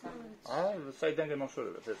 არა, საიდან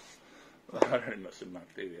გემახსოვრებათ ეს? არ არის მასე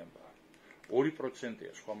აქტივი ამბავი.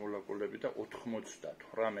 2%-ია სხვა მოლეკულები და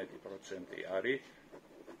 98% არის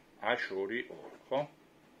H2O, ხო?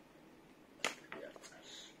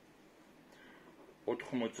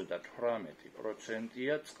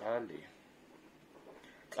 98%-ია წყალი.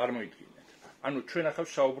 წარმოიდგინეთ. ანუ ჩვენ ახლა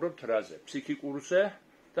ვსაუბრობთ რაზე? ფსიქიკურზე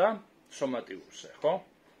და სომატიურზე, ხო?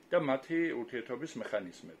 და მათი ურთიერთობის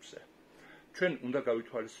მექანიზმებზე. ჩვენ უნდა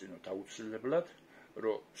გავითვალისწინოთ აუცილებლად,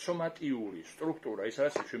 რომ სომატიური სტრუქტურა, ის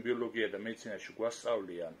არის ჩვენ ბიოლოგია და მედიცინაში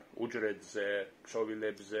გვასწავლიან უჯრედზე,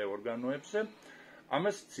 ქსოვილებზე, ორგანოებზე,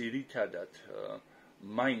 ამას ძირითადად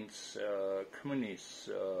მაინც ქმნის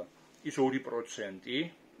ის 2%,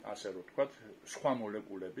 ასე რომ ვთქვათ, სხვა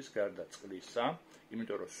მოლეკულების გარდა წყლისა,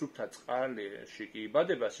 იმიტომ რომ სუფთა წყალში კი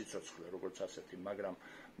იბადება სიცოცხლე, როგორც ასეთი, მაგრამ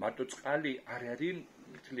მარტო წყალი არ არის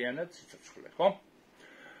მთლიანად სიცოცხლე, ხო?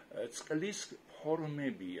 წყლის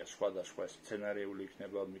ფორმებია სხვადასხვა სცენარიული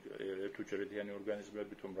იქნება ერთუჯრედიანი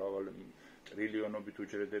ორგანიზმები თუ მრავალი ტრილიონობით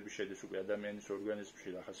უჯრედები შედის უკვე ადამიანის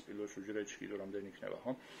ორგანიზმში, ახლა სპილოს უჯრედში კიდევ რამდენი იქნება,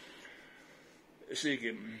 ხო? ესე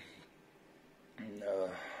იგი,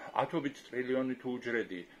 ათობით ტრილიონი თუ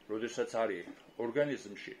უჯრედი, როდესაც არის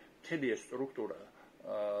ორგანიზმში, მთელი ეს სტრუქტურა,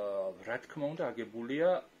 რა თქმა უნდა, აგებულია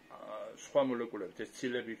სხვა მოლეკულებით, ეს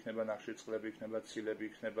ცილები იქნება, ნახშირწყლები იქნება, ცილები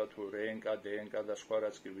იქნება თუ რნკ, დნკ და სხვა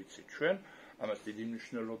რაც კი ვიცით ჩვენ, ამას დიდი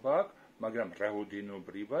მნიშვნელობა აქვს, მაგრამ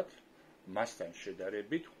რაოდენობრივად მასთან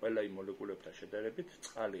შედარებით, ყველა იმ მოლეკულებთან შედარებით,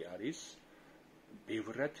 წყალი არის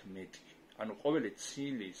ბევრად მეტი. ანუ ყოველი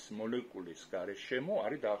ცილის მოლეკულის გარშემო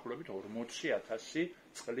არის დაახლოებით 40,000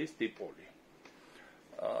 წყლის დიპოლი.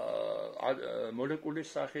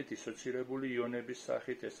 მოლეკულის სახით, ისოცირებული იონების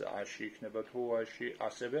სახით, ეს A-ში იქნება თუ O-ში,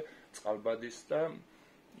 ასევე წყალბადის და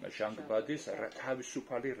ჟანგბადის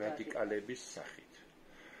თავისუფალი რადიკალების სახით.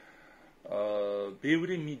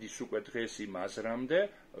 ბევრი მიდის უკვე დღეს იმ აზრამდე,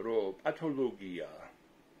 რომ პათოლოგია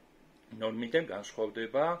ნორმიდან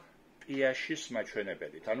განსხვავდება pH-ის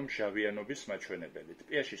მაჩვენებელით, ანუ მჟავიანობის მაჩვენებელით.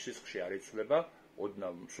 pH-ი სისხლში არ იცვლება,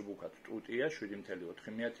 ოდნავ მსუბუქად ტუტია,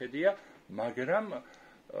 7.4-დია, მაგრამ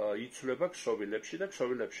იცვლება ქსოვილებში და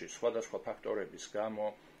ქსოვილებში სხვადასხვა ფაქტორების გამო,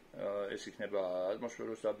 ეს იქნება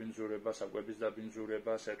ატმოსფეროს დაბინძურება, საკვების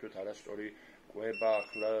დაბინძურება, საერთოდ არასწორი კვება,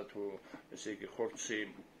 ახლა თუ ესე იგი ხორცი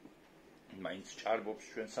მაინც ჭარბობს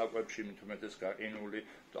ჩვენ საკვებში, მით უმეტეს გაყინული,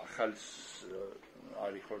 ახალ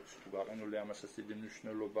არის ხორცი თუ გაყინული, ამასაც დიდი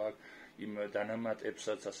მნიშვნელობა აქვს. იმ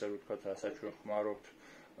დანამატებსაც, ასე ვთქვათ, რასაც ჩვენ ხმარობთ,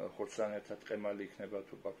 ხორცლანებთან ტყემალი იქნება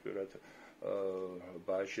თუ ფაქტურად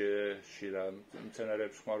ბაჟე, შირა,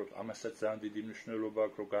 მცენარეებს ხმარობთ, ამასაც ძალიან დიდი მნიშვნელობა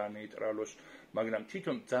აქვს, რომ გაანეიტრალოს, მაგრამ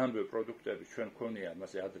თვითონ ძალიან ბევრი პროდუქტები ჩვენ გქონია,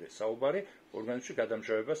 მასე ადრე საუბარი, ორგანიზმში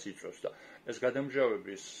გადამჟავებას იწვევს და ეს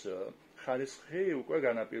გადამჟავების ხარისხი უკვე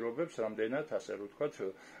განაპირობებს რამდენად, ასე ვთქვათ,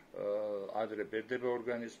 ადრე ბედდება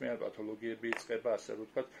ორგანიზმი, პათოლოგიები იწყება, ასე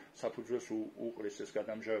ვთქვათ, საფუძველს უყრის ეს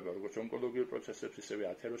გადამჟავება, როგორც ონკოლოგიურ პროცესებს, ისევე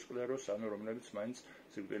ათეროსკლეროზს, ანუ რომლებიც მაინც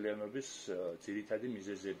სიკვდილიანობის ძირითადი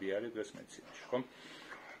მიზეზები არის დღეს მედიცინაში, ხო?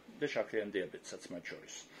 და შაქრიან დიაბეტსაც მათ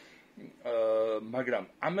შორის. მაგრამ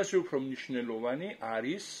ამაზე უფრო მნიშვნელოვანი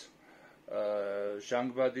არის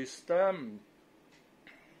ჟანგბადის და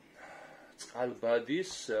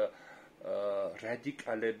წყალბადის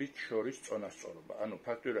რადიკალების შორის წონასწორობა. ანუ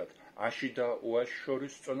ფაქტურად აში და ოაში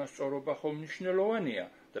შორის წონასწორობა ხომ მნიშვნელოვანია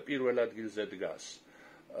და პირველ ადგილზე დგას.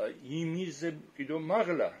 იმიზე კიდევ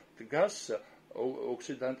მაღლა დგას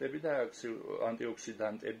ოქსიდანტები და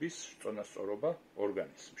ანტიოქსიდანტების წონასწორობა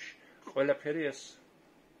ორგანიზმში. ყველაფერი ეს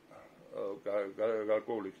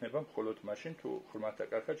გარკვეული იქნება მხოლოდ მაშინ თუ ხმათა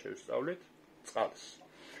კარგად შევსწავლეთ წყალს.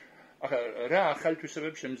 ახლა რა ახალი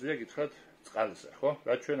თვისებები შემიძლია გითხრათ წყალზე, ხო?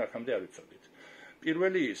 რაც ჩვენ აქამდე არ ვიცოდით.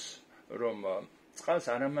 პირველი ის, რომ წყალს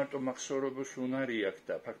არა მარტო მახსოვრობის უნარი აქვს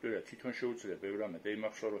და ფაქტობრივად თვითონ შეუძლია ბევრ რამე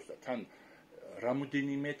დაიმახსოვროს და თან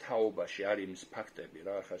რამოდენიმე თაობაში არის ის ფაქტები,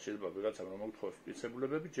 რა ახლა შეიძლება ვიღაცამ რომ მოგთხოვოს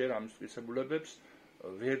მტკიცებულებები, ჯერ ამ მტკიცებულებებს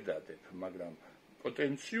ვერ დადებ, მაგრამ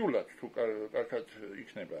პოტენციურად თუ კარგად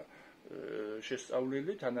იქნება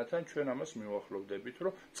შესწავლილი, თანათან ჩვენ ამას მივახლოვდებით,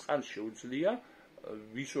 რომ წყალს შეუძლია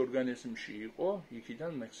ვის ორგანიზმში იყო,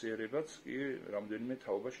 იქიდან მეცნიერებაც კი რამდენიმე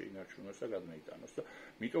თაობა შეინარჩუნოს და გადმოიტანოს. და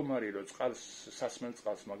მიტომ არის, რომ წყალს, სასმელ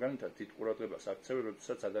წყალს მაგალითად დიდ ყურადღებას აქცევენ,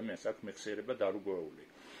 როდესაც ადამიანს აქვს მეცნიერება დარღვეული.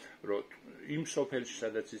 რომ იმ სოფელში,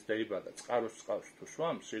 სადაც ის დაიბადა, წყაროს წყალს თუ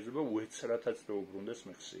სვამს, შეიძლება უეცრათაც დაუბრუნდეს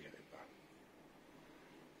მეცნიერება.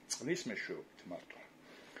 წყლის მეშვეობით მარტო.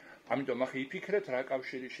 ამიტომ ახლა იფიქრეთ, რა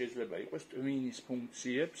კავშირი შეიძლება იყოს ტვინის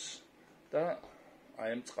ფუნქციებს და აი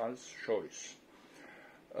ამ წყალს შორის.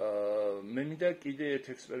 მე მინდა კიდე ერთ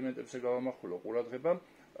ექსპერიმენტებზე გავამახვილო ყურადღება.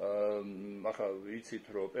 ახლა ვიცით,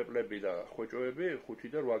 რომ პეპლები და ხოჭოები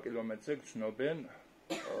 5 და 8 კილომეტრზე გრძნობენ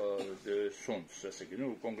სუნს, ესე იგი,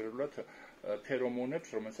 კონკრეტულად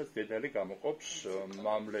ფერომონებს, რომელსაც დედალი გამოყოფს,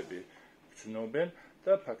 მამლები გრძნობენ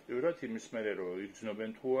და ფაქტიურად იმის მერე რომ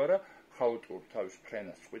იგრძნობენ თუ არა, ხაუტურ თავის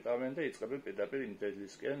ფრენას წყვიტავენ და იწყებენ პირდაპირ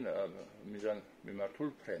ინტელისკენ მიზანმიმართულ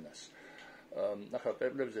ფრენას. ახლა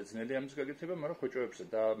პეპლებზე ძნელი ამის გაკეთება, მაგრამ ხოჭოებზე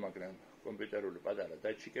დაამაგრენ კომპიუტერული პატარა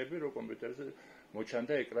დაჩიკები, რომ კომპიუტერზე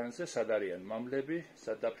მოჩანდა ეკრანზე სად არიან მამლები,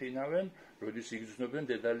 სად დაფრინავენ, როდის იგრძნობენ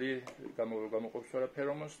დედალი გამოყოფს რა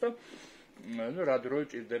ფერომონს და რა დრო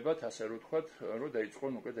ჭირდებათ, ასე ვთქვათ, რომ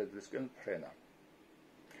დაიწყონ უკვე დედლისკენ ფრენა.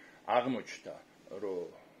 აღმოჩნდა,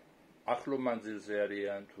 რომ ახლო მანძილზე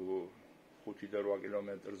არიან თუ 5 და 8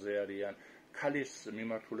 კილომეტრზე არიან, ქალის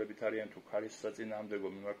მიმართულებით არიან თუ ქალის საწინააღმდეგო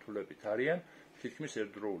მიმართულებით არიან, თითქმის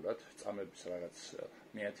ერთდროულად წამების რაღაც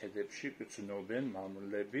მეათედებში გრძნობენ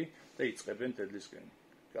მამლები და იწყებენ დედლისკენ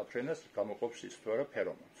გაფრენას, გამოყოფს ის თუ არა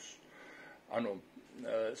ფერომონს. ანუ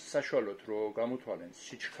საშუალოდ რომ გამოთვალენ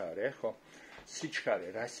სიჩქარე, ხო? სიჩქარე,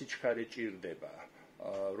 რა სიჩქარე ჭირდება,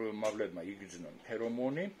 რომ მამლებმა იგრძნონ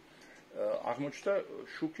ფერომონი, აღმოჩნდა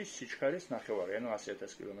შუქის სიჩქარის ნახევარი, ანუ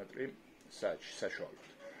 100,000 კილომეტრი საათში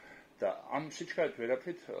საშუალოდ. და ამ სიჩქარით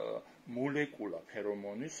ვერაფრით მოლეკულა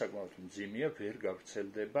ფერომონის საკმაოდ მძიმეა, ვერ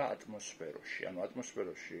გავრცელდება ატმოსფეროში. ანუ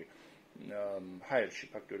ატმოსფეროში ჰაერში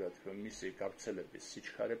ფაქტურად მისი გავრცელების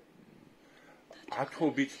სიჩქარე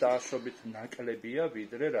ათობით და ასობით ნაკლებია,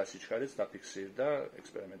 ვიდრე რა სიჩქარეც დაფიქსირდა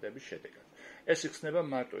ექსპერიმენტების შედეგად. ეს იხსნება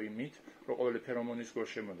მარტო იმით, რომ ყოველი ფერომონის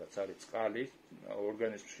გარშემოდაც არის წყალი,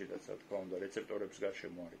 ორგანიზმში რაც თქმა უნდა რეცეპტორების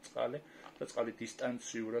გარშემო არის წყალი და წყალი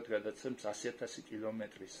დისტანციურად გადაცემს 100,000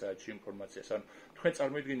 კილომეტრის საათში ინფორმაციას. ანუ თქვენ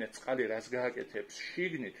წარმოიდგინეთ, წყალი რას გააკეთებს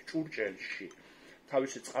შიგნით ჭურჭელში,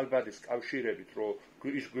 თავისი წყალბადის კავშირებით, რომ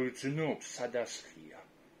ის გრძნობს სადასხია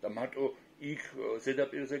და მარტო იქ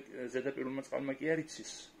ზედაპირულმა წყალმა კი არ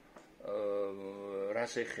იცის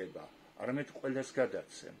რას ეხება, არამედ ყველას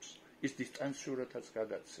გადაცემს. ის დისტანციურადაც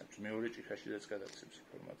გადაცემს, მეორე ჭიქაშიდაც გადაცემს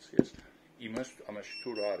ინფორმაციას. ამაში თუ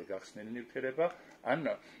რა არის გახსნილი ნივთიერება, ან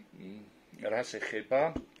რას ეხება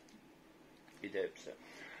იდეებზე.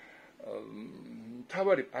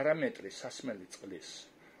 მთავარი პარამეტრი სასმელი წყლის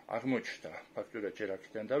აღმოჩნდა, ფაქტობრივად ჯერ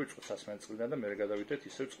აქედან დავიწყოთ სასმელი წყლიდან და მერე გადავიდეთ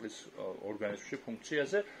ისევ წყლის ორგანიზმში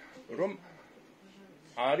ფუნქციაზე, რომ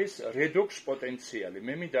არის რედოქს პოტენციალი.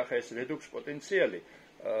 მე მინდა ახლა ეს რედოქს პოტენციალი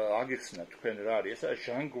აგიხსნათ თქვენ რა არის, ესა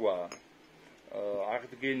ჟანგვა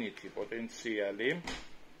აღდგენითი პოტენციალი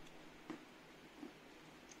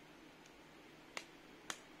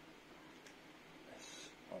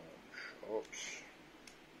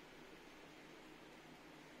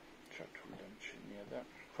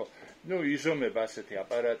ნუ იზომება ასეთი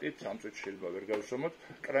აპარატით, ამ წუთში შეიძლება ვერ გავზომოთ,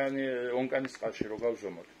 ონკანის წყალში რო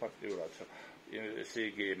გავზომოთ, ფაქტიურად ესე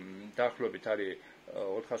იგი დაახლოებით არის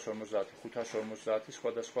 450-550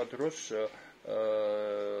 სხვადასხვა დროს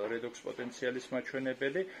რედოქს პოტენციალის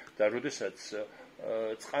მაჩვენებელი და როდესაც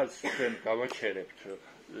წყალს ჩვენ გავაჩერებთ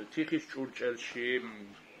თიხის ჭურჭელში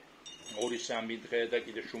 2-3 დღე და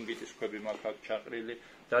კიდე შუნგიტის ქვები მაქვს აქ ჩაყრილი,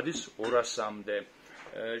 დადის 200-მდე.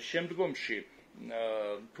 შემდგომში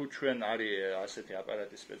თუ ჩვენ არის ასეთი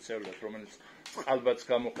აპარატი სპეციალურად, რომელიც წყალბადს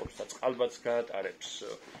გამოყოფს და წყალბადს გაატარებს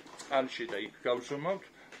წყალში და იქ გავზომავთ,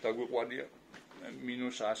 დაგვიყვანია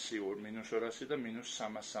 -100, -200 და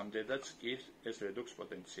 -300-მდეაც კი ეს რედოქს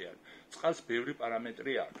პოტენციალი. წყალს ბევრი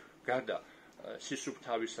პარამეტრი აქვს. გარდა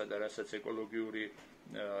სისუფთავისა და რასაც ეკოლოგიური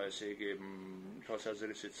ესე იგი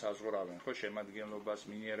თვალსაზრისით საზღვრავენ, ხო, შემადგენლობას,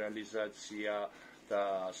 მინერალიზაცია და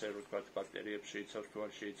ასე ვთქვათ, ბაქტერიებს შეიცავს, თუ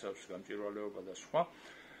არ შეიცავს, გამჭვირვალეობა და სხვა.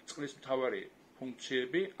 წყლის მთავარი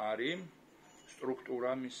ფუნქციები არის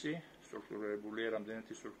სტრუქტურა მისი, სტრუქტურირებულია,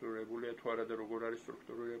 რამდენად სტრუქტურირებულია, თუ არა და როგორ არის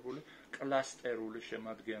სტრუქტურირებული, კლასტერული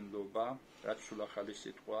შემადგენლობა, რაც სულ ახალი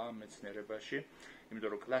სიტყვაა მეცნიერებაში,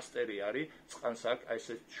 იმიტომ რომ კლასტერი არის წყალს აქ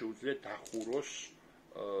ესე შეუძლია დახუროს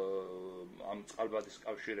ამ წყალბადის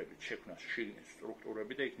კავშირებით შექმნას შიგნით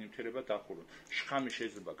სტრუქტურები და იქ ნივთიერება დახუროს. შხამი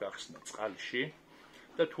შეიძლება გახსნა წყალში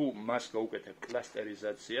და თუ მას გაუკეთებ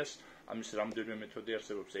კლასტერიზაციას, ამის რამდენიმე მეთოდი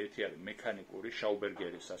არსებობს. ერთი არის მექანიკური,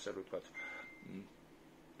 შაუბერგერის, ასე ვთქვათ,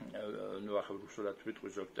 ნუ ახლა რუსულად ვიტყვი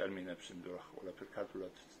ზოგ ტერმინებს, იმიტომ რომ ყველაფერი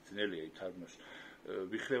ქართულად ძნელია ითარგმნოს.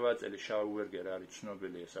 ვიხრევაწელი შაუბერგერი არის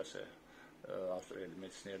ცნობილი ეს ასე ავსტრიელი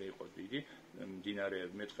მეცნიერი იყო დიდი, მიმდინარე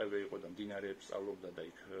მეტყევე იყო და მიმდინარეებს სწავლობდა და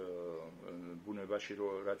იქ ბუნებაში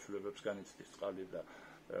რა ცვლილებებს განიცდის წყალი და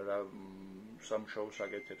რა სამუშაოს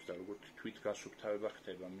აკეთებს და როგორც თვით გასუფთავება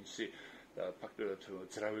ხდება მისი და ფაქტობრივად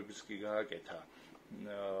ძრავების კი გააკეთა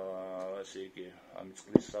ასე იგი ამ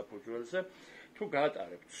წყლის საფუძველზე. თუ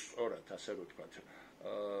გაატარებთ სწორად, ასე ვთქვათ,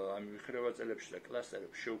 ამ ვიხრევაწელებში და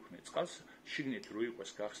კლასტერებში შეუქმნით წყალს, შიგნით რო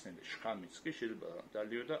იყოს გახსნილი შხამიც კი შეიძლება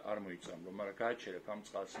დალიო და არ მოიწამლო, მაგრამ გააჩერებ ამ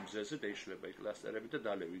წყალს მზეზე და იშლება იქ კლასტერები და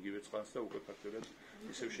დალევ იგივე წყალს და უკვე ფაქტობრივად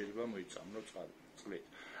ისევ შეიძლება მოიწამლო წყლით.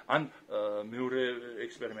 ან მეორე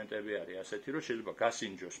ექსპერიმენტები არის ასეთი, რომ შეიძლება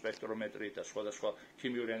გასინჯო სპექტრომეტრით და სხვადასხვა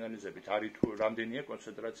ქიმიური ანალიზებით არის თუ რამდენია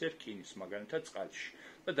კონცენტრაცია რკინის მაგალითად წყალში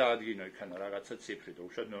და დაადგინო იქანა რაღაცა ციფრი და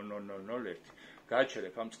უშუალოდ 0.001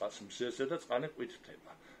 გააჩერებ ამ წყალს მზეზე და წყალი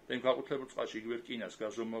ყვითრდება. და იმ გაყუთლებულ წყალში იგივე რკინას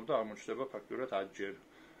გაზომავ და აღმოჩნდება ფაქტობრივად 10-ჯერ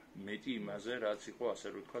მეტი იმაზე, რაც იყო ასე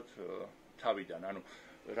ვთქვათ თავიდან. ანუ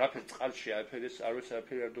რაფერ წყალში არაფერი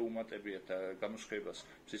არ დაუმატებიათ და გამოსხებას,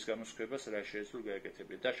 მზის გამოსხებას რა შეეძლო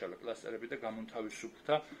გაეკეთებიათ. დაშალა კლასტერები და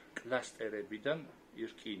გამონთავისუფლდა კლასტერებიდან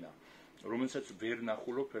რკინა, რომელსაც ვერ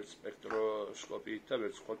ნახულობ სპექტროსკოპიით და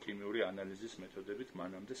ვერ სხვა ქიმიური ანალიზის მეთოდებით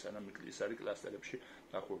მანამდე, სანამ ის არის კლასტერებში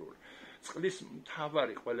დახურული. წყლის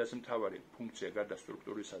ყველაზე მთავარი ფუნქცია გარდა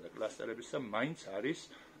სტრუქტურისა და კლასტერებისა მაინც არის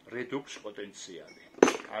რედოქს პოტენციალი.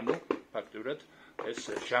 ანუ ფაქტობრივად ეს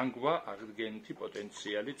ჟანგვა აღდგენითი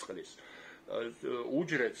პოტენციალი წყლის.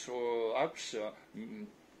 უჯრედს აქვს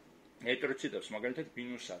ეტროციტებს მაგალითად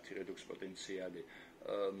 -10 რედოქს პოტენციალი.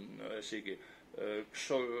 ესე იგი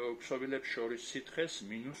ქსოვილებს შორის სითხეს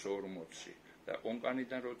 -40 და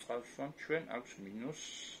ონკანიდან რო წყალს ვამ ჩვენ აქვს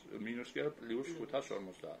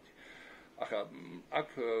 -+550. ახლა აქ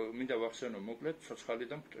მინდა ვახსენო მოკლედ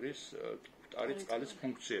ცოცხალიდან მკვდრის წყალის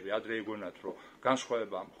ფუნქციები. ადრე იგონათ რომ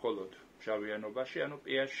განსხვავება მხოლოდ მჟავიანობაში, ანუ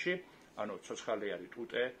pH-ში, ანუ ცოცხალი არის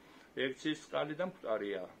ტუტე რეაქციის წყალი და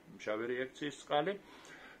მკვდარია მჟავე რეაქციის წყალი.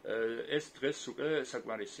 ეს დღეს უკვე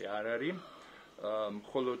საკმარისი არ არის.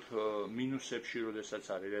 მხოლოდ მინუსებში, როდესაც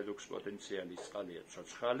არის რედოქს პოტენციალის წყალია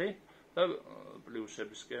ცოცხალი და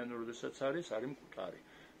პლუსებისკენ, როდესაც არის მკვდარი.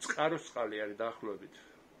 წყაროს წყალი არის დაახლოებით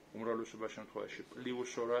უმრავლესობა შემთხვევაში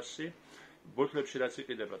 +200. ბოთლებში რაც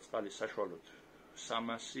იყიდება წყალი საშუალოდ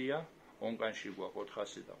 300-ია, ონკანში გვაქვს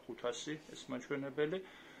 400 და 500 ეს მაჩვენებელი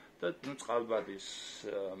და წყალბადის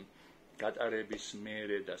გატარების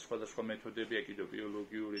მერე და სხვადასხვა მეთოდებია კიდევ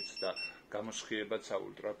ბიოლოგიურიც და გამოსხიებაც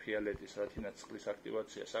ულტრაფიოლეტის რათინაც წყლის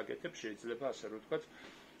აქტივაციას აკეთებს, შეიძლება ასე ვთქვათ,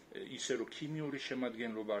 ისე რომ ქიმიური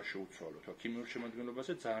შემადგენლობა არ შეუცვალოთ. ქიმიურ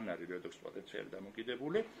შემადგენლობაზე ძალიან არის რედოქს პოტენციალი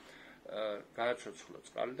დამოკიდებული. გააცოცხლო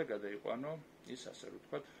წყალი და გადაიყვანო ის ასე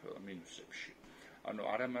ვთქვათ მინუსებში. ანუ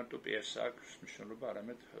არა მარტო pH-ს აქვს მნიშვნელობა,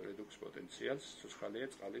 არამედ რედოქს პოტენციალს, ცოცხალია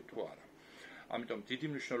წყალი თუ არა. ამიტომ დიდი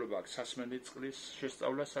მნიშვნელობა აქვს სასმელი წყლის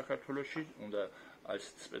შესწავლას საქართველოში, უნდა ეს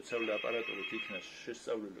სპეციალური აპარატურით იქნას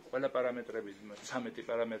შესწავლილი ყველა პარამეტრები, 13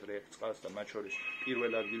 პარამეტრი აქვს წყალს და მათ შორის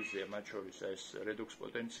პირველ ადგილზეა მათ შორის ეს რედოქს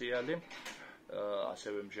პოტენციალი,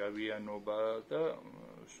 ასევე მჟავიანობა და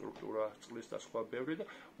სტრუქტურა წყლის და სხვა ბევრი და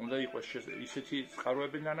უნდა იყოს ისეთი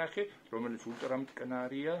წყაროები ნანახი, რომელიც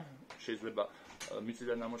ულტრამტკნარია, შეიძლება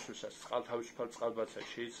მიწიდან ამოსვლისას თავისუფალ წყალბადს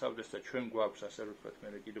შეიცავდეს და ჩვენ გვაქვს ასე რომ ვთქვათ,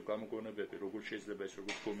 მე კიდევ გამოგონებები, როგორ შეიძლება ეს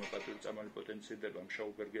როგორც ჰომეოპათიური წამალი პოტენცირდება,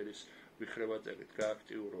 მშაუბერგერის ვიხრევაწერით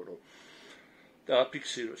გააქტიურო, რომ და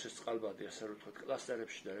აფიქსიროს ეს წყალბადი ასე რომ ვთქვათ,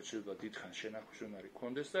 კლასტერებში და შეიძლება დიდხანს შენახვის უნარი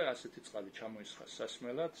გქონდეს და ასეთი წყალი ჩამოისხას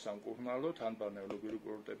სასმელად, სამკურნალოდ, ან ბალნეოლოგიური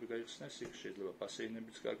კურორტები გაიხსნეს, იქ შეიძლება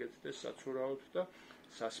ბასეინებიც გაკეთდეს საცურაოდ და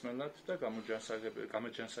სასმელად და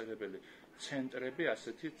გამოჯანსაღებელი ცენტრები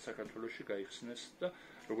ასეთი საქართველოში გაიხსნეს და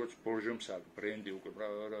როგორც ბორჟომს აქვს ბრენდი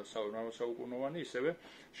უკვე საუკუნოვანი, ისევე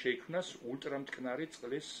შეიქმნას ულტრამტკნარი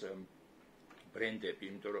წყლის ბრენდები,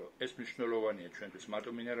 იმიტომ რომ ეს მნიშვნელოვანია ჩვენთვის,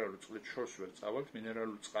 მარტო მინერალური წყლით შორს ვერ წავალთ,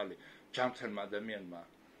 მინერალური წყალი ჯანმრთელმა ადამიანმა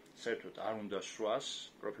საერთოდ არ უნდა სვას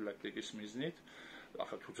პროფილაქტიკის მიზნით.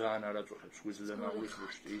 ახლა თუ ძალიან არ აწუხებს ღვიძლიდან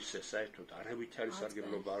აღვიძბუშტი, ისე საერთოდ არავითარი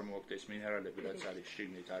სარგებლობა არ მოაქვს ეს მინერალები, რაც არის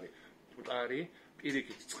შიგნით არის მყარი,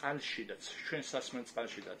 პირიქით წყალშიდაც, ჩვენ სასმელ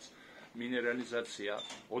წყალშიდაც მინერალიზაცია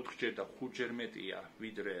 4ჯერ და 5ჯერ მეტია,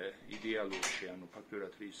 ვიდრე იდეალურში, ანუ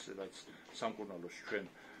ფაქტურად ის რაც სამკურნალოს ჩვენ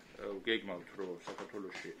გეგმავთ, რომ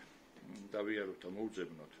საქართველოში დავიაროთ და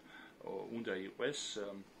მოუძებნოთ, უნდა იყოს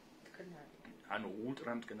ანუ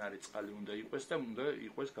ულტრამტკნარი წყალი უნდა იყოს და უნდა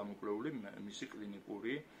იყოს გამოკვლეული მისი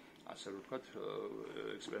კლინიკური, ასე რომ ვთქვათ,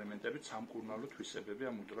 ექსპერიმენტებით სამკურნალო თვისებები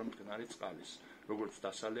ამ ულტრამტკნარი წყალის, როგორც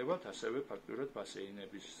დასალევად, ასევე ფაქტურად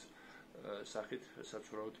ბასეინების სახით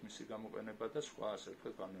საცურაოდ მისი გამოყენება და სხვა, ასე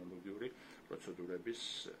ვთქვათ, ბალნეოლოგიური პროცედურების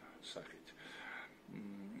სახით.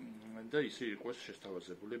 და ისე იყოს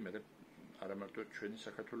შესთავაზებული მე არა მარტო ჩვენი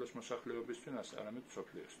საქართველოს მოსახლეობისთვის, არამედ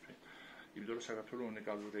მსოფლიოსთვის. იმიტომ რომ საქართველო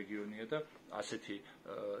უნიკალური რეგიონია და ასეთი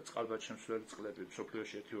წყალბადშემცველი წყლები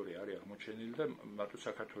მსოფლიოში 1-2 არის აღმოჩენილი და მარტო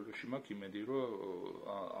საქართველოში მაქვს იმედი,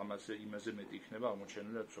 რომ იმაზე მეტი იქნება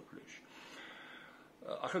აღმოჩენილი მსოფლიოში.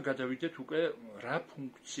 ახლა გადავიდეთ უკვე რა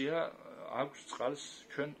ფუნქცია აქვს წყალს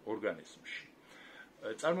ჩვენ ორგანიზმში.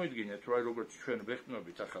 წარმოიდგინეთ, რომ როგორც ჩვენ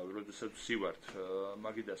ვეხტნობით ახლა, როდესაც ვსივართ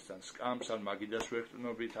მაგიდასთან სკამს, ან მაგიდას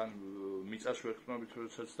ვეხტნობით, ან მიწას ვეხტნობით,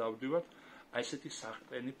 როდესაც დავდივართ, აი ესეთი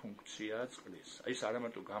საყრდენი ფუნქციაა წყლის. აი ეს არა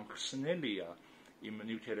მარტო გამხსნელია იმ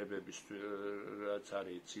ნივთიერებების, რაც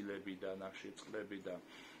არის წილები და ნახშირწყლები და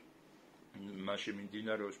მაშინ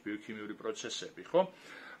მიმდინარეობს ბიოქიმიური პროცესები, ხო?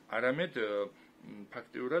 არამედ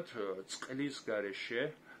ფაქტიურად წყლის გარეშე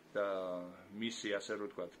და მისი, ასე რომ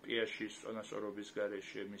ვთქვათ, pH-ის წონასწორობის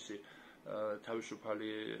გარეშე, მისი თავისუფალი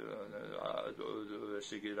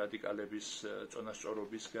ესე იგი რადიკალების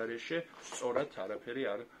წონასწორობის გარეშე სწორად არაფერი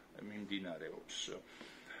არ მიმდინარეობს.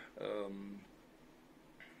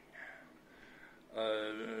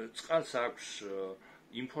 წყალს აქვს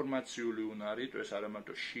ინფორმაციული უნარი, ეს არა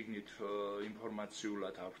მარტო შიგნით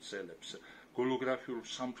ინფორმაციულად ავრცელებს გოლოგრაფიულ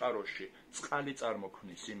სამყაროში წყალი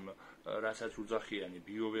წარმოქმნის იმ რასაც უძახიანი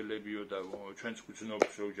ბიოველებიო და ჩვენც გვძნობთ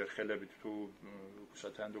ზოგჯერ ხელებით თუ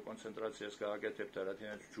სათანადო კონცენტრაციას გააკეთებთ და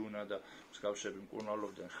რადგანაც ჯუნა და მსგავსები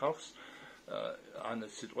მკურნალობდნენ ხალხს, ან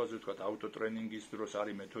სიტყვაზე ვთქვათ ავტოტრენინგის დროს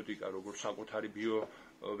არის მეთოდიკა, როგორ საკუთარი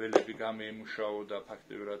ბიოველები გამეიმუშაო და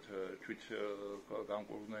ფაქტიურად თვით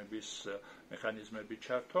განკურნების მექანიზმები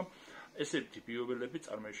ჩართო. ესეთი ბიოველები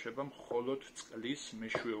წარმოიშება მხოლოდ წყლის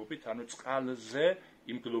მეშვეობით, ანუ წყალზე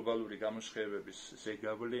იმ გლობალური გამოსხივების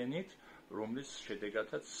ზეგავლენით, რომლის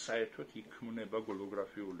შედეგადაც საერთოდ იქმნება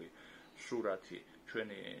გოლოგრაფიული სურათი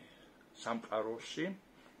ჩვენი სამყაროში,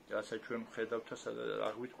 რასაც ჩვენ ვხედავთ და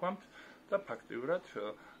აღვიქვამთ და ფაქტიურად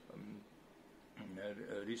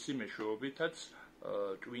რისი მეშვეობითაც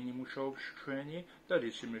ტვინი მუშაობს ჩვენი და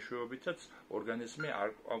რისი მეშვეობითაც ორგანიზმი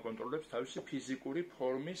აკონტროლებს თავისი ფიზიკური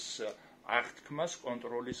ფორმის აღთქმას,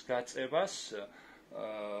 კონტროლის გაწევას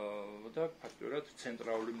და ფაქტიურად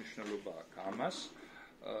ცენტრალური მნიშვნელობა აქვს ამას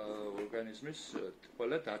ორგანიზმის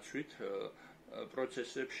ყველა დაცვით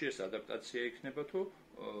პროცესებში ეს ადაპტაცია იქნება თუ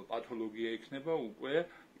პათოლოგია იქნება უკვე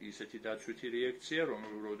ისეთი დაცვითი რეაქცია,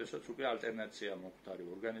 როდესაც უკვე ალტერნაცია მოხდარი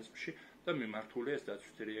ორგანიზმში და მიმართულია ეს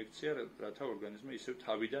დაცვითი რეაქცია, რათა ორგანიზმი ისევ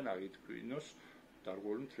თავიდან აღიქმნოს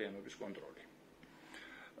დარღვეული მთლიანობის კონტროლი.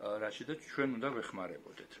 რაშიდაც ჩვენ უნდა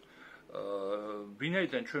ვეხმარებოდეთ.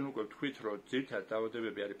 ვინაიდან ჩვენ უკვე ვთქვით, რომ ძირითადად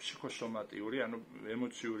დაავადებები არის ფსიქოსომატიური, ანუ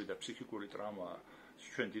ემოციური და ფსიქიკური ტრავმა,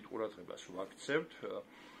 ჩვენ დიდ ყურადღებას ვაქცევთ.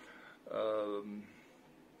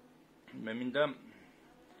 მე მინდა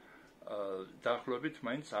დაახლოებით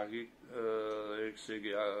მაინც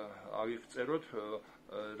აღიწეროთ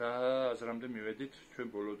რა აზრამდე მივედით ჩვენ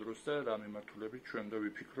ბოლო დროს და რა მიმართულებით ჩვენ უნდა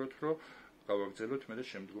ვიფიქროთ, რომ გავაგრძელოთ მე და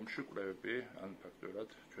შემდგომში კვლევები, ან ფაქტობრივად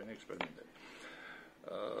ჩვენი ექსპერიმენტები.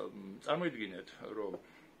 წარმოიდგინეთ, რომ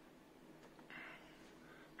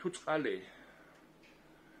თუ წყალი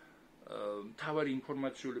თავარი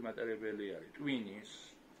ინფორმაციული მატარებელი არის ტვინის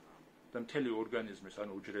და მთელი ორგანიზმის,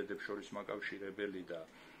 ანუ უჯრედებს შორის მაკავშირებელი და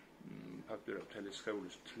ფაქტობრივად მთელი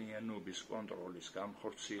სხეულის მთლიანობის კონტროლის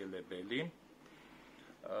გამხორციელებელი.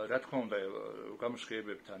 Რა თქმა უნდა,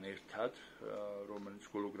 გამოსხივებებთან ერთად, რომელიც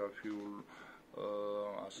გოლოგრაფიულ,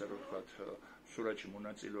 ასე რომ ვთქვათ, სურათში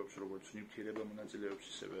მონაწილეობს, როგორც ნივთიერება მონაწილეობს,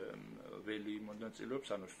 ისევე ველი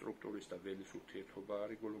მონაწილეობს, ანუ სტრუქტურის და ველის ურთიერთობა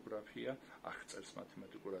არის გოლოგრაფია, აღწერს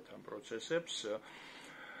მათემატიკურად ამ პროცესებს.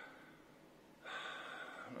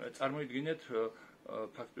 წარმოიდგინეთ,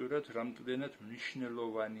 ფაქტობრივად, რამდენად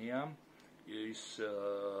მნიშვნელოვანია ის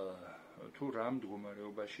თუ რა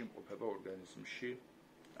მდგომარეობაში იმყოფება ორგანიზმში,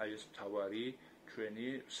 აი ეს მთავარი ჩვენი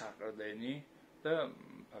საყრდენი და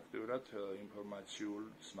ფაქტობრივად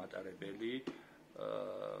ინფორმაციულს მატარებელი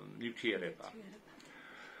ნივთიერება.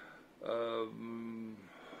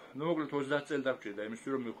 მოკლედ 30 წელი დაგჭირდა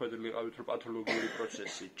იმისთვის, რომ მიხვედრილიყავით, რომ პათოლოგიური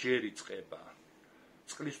პროცესი ჯერ იწყება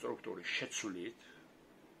წყლის სტრუქტურის შეცვლით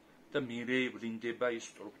და მერე ვლინდება ის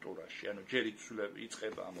სტრუქტურაში. ანუ ჯერ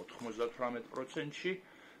იწყება ამ 98%-ში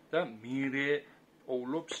და მერე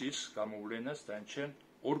პოულობს ის გამოვლენას დანარჩენ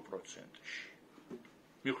 2%-ში.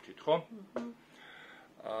 მივხვდით, ხო?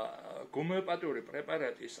 ჰომეოპათიური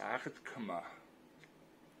პრეპარატის აღთქმა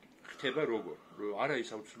ხდება როგორ? რომ არა ის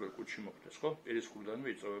აუცილებლად კუჭში მოხდეს, ხო? პირისგულდანვე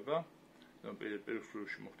იწოვება,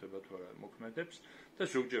 პირისგულში მოხდება თუ არა მოქმედებს და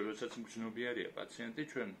ზოგჯერ როდესაც მგრძნობიარია პაციენტი,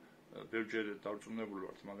 ჩვენ ბევრჯერ დარწმუნებული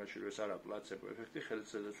ვართ მაგაში, რომ ეს არა პლაცებო ეფექტი,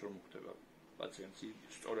 ხელისადაც რომ მოხდება პაციენტს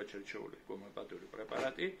სწორად შერჩეული ჰომეოპათიური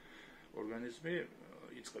პრეპარატი, ორგანიზმი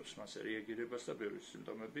იწყებს მასზე რეაგირებას და ბევრი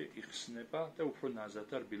სიმპტომები იხსნება და უფრო ნაზად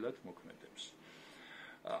და რბილად მოქმედებს.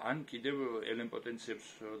 ან კიდევ ელემპოტენციებს,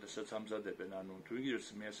 როდესაც ამზადებენ, ანუ თუ იგივეს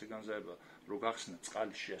მე ასე განზადება, რომ გახსნა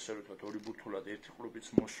წყალში, ასე რომ ვთქვათ, ორი ბურთულად ერთი ყრუბიც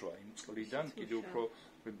მოსვა იმ წყლიდან, კიდევ უფრო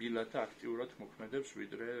რბილად და აქტიურად მოქმედებს,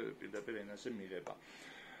 ვიდრე პირდაპირ ენაზე მიღება.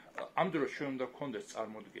 ამ დროს ჩვენ უნდა გქონდეს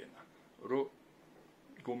წარმოდგენა, რომ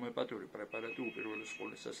ჰომეოპათიური პრეპარატი უპირველეს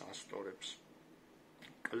ყოვლისა ასწორებს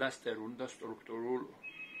კლასტერულ და სტრუქტურულ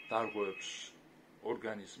დარღვევებს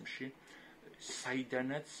ორგანიზმში,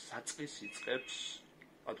 საიდანაც საწყის იწყებს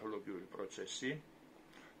პათოლოგიური პროცესი.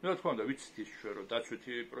 რა თქმა უნდა, ვიცით ის ჩვენ, რომ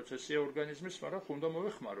დაცვითი პროცესია ორგანიზმის, მაგრამ ხომ უნდა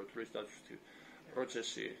მოვეხმაროთ, რომ ეს დაცვითი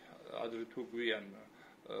პროცესი ადრე თუ გვიან,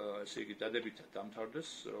 ესე იგი, დადებითად დამთავრდეს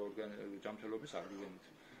ჯანმრთელობის აღდგენით.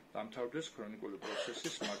 დამთავრდეს ქრონიკული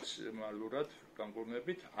პროცესის მაქსიმალურად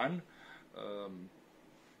განკურნებით, ან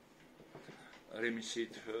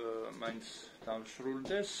რემისიით მაინც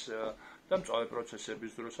დამსრულდეს და მწვავე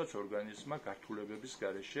პროცესების დროსაც ორგანიზმმა გართულებების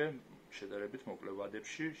გარეშე შედარებით მოკლე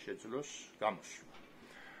ვადებში შეძლოს გამოსვლა.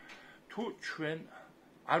 თუ ჩვენ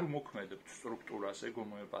არ მოქმედებთ სტრუქტურაზე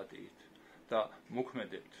ჰომეოპათიით და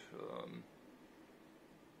მოქმედებთ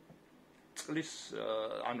წყლის,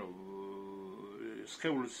 ანუ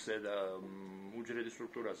სხეულზე და უჯრედის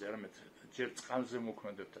სტრუქტურაზე, არამედ ჯერ წყალზე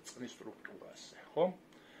მოქმედებთ და წყლის სტრუქტურაზე, ხო?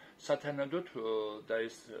 სათანადოდ და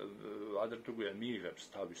ეს ადრე თუ გვიან მიიღებს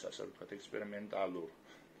თავის, ასე ვთქვათ, ექსპერიმენტალურ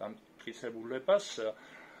დამტკიცებულებას,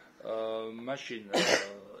 მაშინ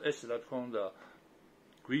ეს რა თქმა უნდა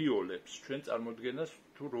გვიოლებს ჩვენ წარმოდგენას,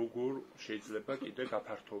 თუ როგორ შეიძლება კიდე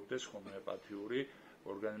გაფართოვდეს ჰომეოპათიური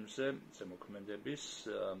ორგანიზმზე მოქმედების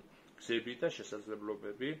გზები და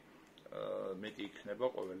შესაძლებლობები მეტი იქნება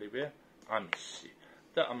ყოველივე ამისი.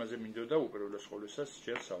 და ამაზე მინდოდა უპირველეს ყოვლისა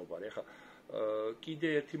ჯერ საუბარი. ახლა კიდე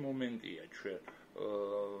ერთი მომენტია ჩვენ,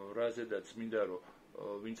 რაზედაც მინდა რომ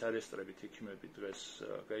ვინც არესტრებით ექიმები დღეს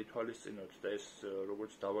გაითვალისწინოთ და ეს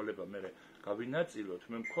როგორც დავალება მე გავინაწილოთ,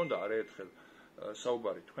 მე მქონდა არაერთხელ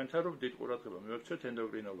საუბარი თქვენთან, რომ დიდ ყურადღება მივაქცევთ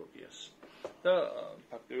ენდოკრინოლოგიას. და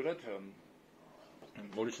ფაქტობრივად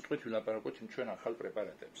ორი სიტყვით ვილაპარაკოთ იმ ჩვენ ახალ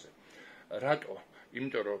პრეპარატებზე. რატო?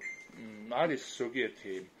 იმიტომ რომ არის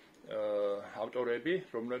ზოგიერთი ავტორები,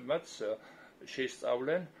 რომლებმაც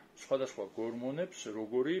შეისწავლენ სხვადასხვა ჰორმონებს,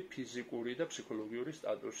 როგორი ფიზიკური და ფსიქოლოგიური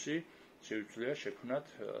სტატუსი შეუძლია შექმნათ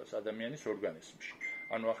ადამიანის ორგანიზმში.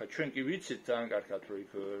 ანუ ახლა ჩვენ კი ვიცით ძალიან კარგად, რომ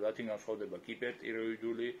იქ რათი განსხვავდება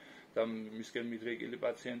ჰიპერტიროიდული და მისკენ მიდრეკილი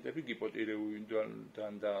პაციენტები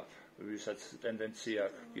ჰიპოტიროიდიდან და ვისაც ტენდენცია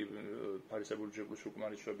აქვს ფარისებური ჯგუფის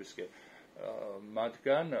უკმარისობისკენ,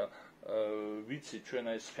 მათგან ვიცით ჩვენ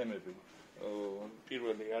ეს სქემები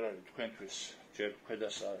პირველი არ არის თქვენთვის ჯერ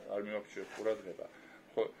ქვედას არ მივაქციოთ ყურადღება.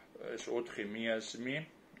 ხო, ეს 4 მიაზმი,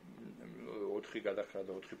 4 გადახრა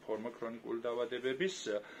და 4 ფორმა ქრონიკული დაავადებების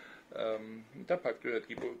და ფაქტობრივად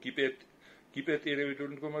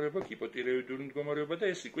ჰიპერტიროიდული მდგომარეობა, ჰიპოტიროიდული მდგომარეობა და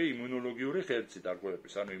ეს უკვე იმუნოლოგიური ღერძი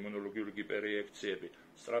დარღვევების, ანუ იმუნოლოგიური ჰიპერრეაქციები,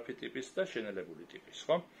 სწრაფი ტიპის და შენელებული ტიპის,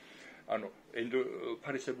 ხო? ანუ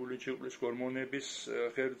ფარისებური ჯგუფის ჰორმონების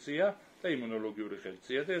ღერძია და იმუნოლოგიური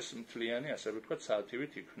ღერძია და ეს მთლიანი, ასე ვთქვათ,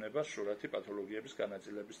 საათივით იქმნება სურათი პათოლოგიების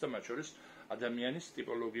განაწილების და მათ შორის ადამიანის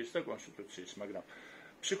ტიპოლოგიის და კონსტიტუციის, მაგრამ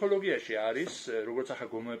ფსიქოლოგიაში არის, როგორც ახლა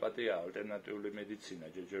ჰომეოპათია, ალტერნატიული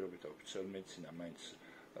მედიცინა, ჯერჯერობით ოფიციალური მედიცინა მაინც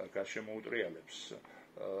გარშემოუტრიალებს.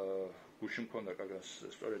 გუშინ მქონდა კაგას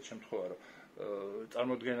სწორედ შემთხვევა, რომ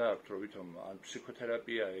წარმოდგენა აქვს, რომ ვითომ ან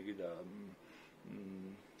ფსიქოთერაპია ეგი და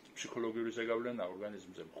ფსიქოლოგიური ზეგავლენა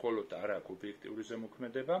ორგანიზმზე მხოლოდ არ აქვს ობიექტიური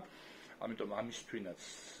ზემოქმედება, ამიტომ ამისთვინაც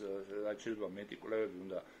რაც შეიძლება მეტი კვლევები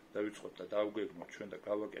უნდა დავიწყოთ და დავგვეგმოთ ჩვენ და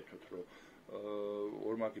გავაკეთოთ, რომ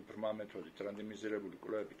ორმაგი ბრმა მეთოდით რანდომიზირებული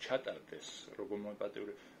კვლევები ჩატარდეს, რომ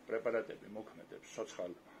ჰომეოპათიური პრეპარატები მოქმედებს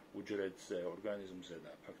ცოცხალ უჯრედზე, ორგანიზმზე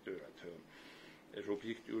და ფაქტობრივად ეს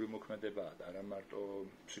ობიექტიური მოქმედებაა და არა მარტო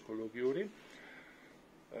ფსიქოლოგიური,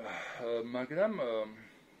 მაგრამ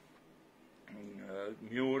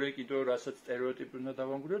მეორე კიდევ რასაც სტერეოტიპი უნდა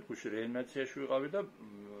დავამკვიდროთ, გუშინ რეანიმაციაში ვიყავი და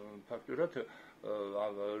ფაქტობრივად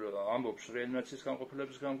ამბობს რეანიმაციის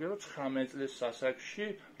განყოფილების გამგერო 19 წლის ასაკში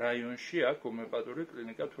რაიონში აქვს ჰომეოპათიური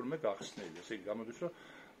კლინიკა თურმე გახსნილი. ესე იგი გამოდის, რომ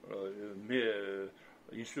მე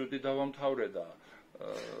ინსტიტუტი დავამთავრე და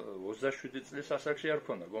 27 წლის ასაკში არ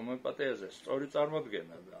ქონდა ჰომეოპათიაზე სწორი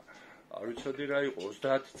წარმოდგენა და არ ვიცოდი რა იყო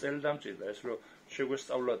 30 წელი დამჭირდა ეს რომ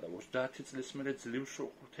შეგვესწავლა და 30 წლის მერე ძლივს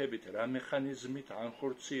ხვდებით რა მექანიზმით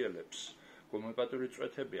ანხორციელებს ჰომეოპათიური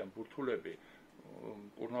წვეთები ან ბურთულები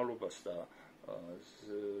მკურნალობას და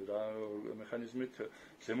რა მექანიზმით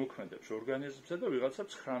ზემოქმედებს ორგანიზმსა და ვიღაცა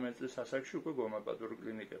 19 წლის ასაკში უკვე ჰომეოპათიური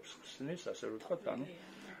კლინიკებს ხსნის, ასე ვთქვათ, ანუ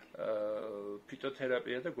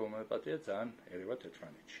ფიტოთერაპია და ჰომეოპათია ძალიან ერევათ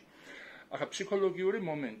ერთმანეთში. ახლა ფსიქოლოგიური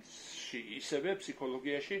მომენტში, ისევე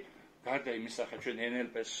ფსიქოლოგიაში გარდა იმისა, ხა ჩვენ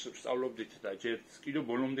NLP-ს ვსწავლობდით და ჯერ კიდევ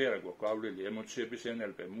ბოლომდე არ გვაქვს გავლილი ემოციების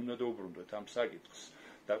NLP-მ, უნდა დავუბრუნდეთ ამ საკითხს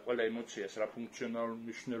და ყველა ემოციას რა ფუნქციონალური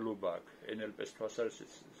მნიშვნელობა აქვს NLP-ს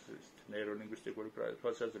თვალსაზრისით, ნეიროლინგვისტიკური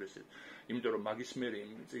თვალსაზრისით, იმიტომ რომ მაგის მერე,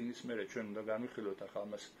 წინის მერე ჩვენ უნდა განვიხილოთ ახლა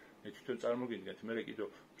ამას მე თვითონ წარმოგიდგენთ, მე კიდევ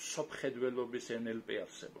მსობხედველობის NLP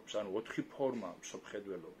არსებობს, ანუ 4 ფორმა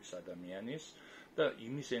მსობხედველობის ადამიანის და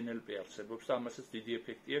იმის NLP არსებობს და ამასაც დიდი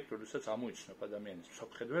ეფექტი აქვს, როდესაც ამოიცნობ ადამიანის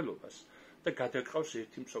მსობხედველობას და გადაყავს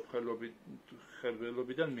ერთი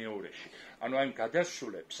მსობხედველობიდან მეორეში. ანუ აი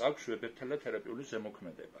გადასულებს აქვს ვებერთელა თერაპიული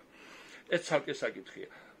ზემოქმედება. ეს ცალკე საკითხია.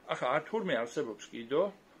 ახლა არ თურმე არსებობს კიდო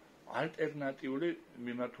ალტერნატიული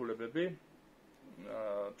მიმართულებები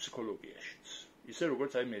ფსიქოლოგიაშიც. ისე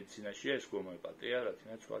როგორც აი მედიცინაშია ეს ჰომეოპათია,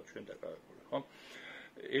 რათინაც ვარ ჩვენ დაკავებული, ხო?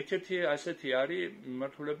 ერთ-ერთი ასეთი არის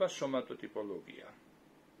მიმართულება სომატოტიპოლოგია.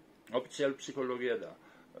 ოფიციალური ფსიქოლოგია და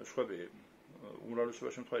სხვები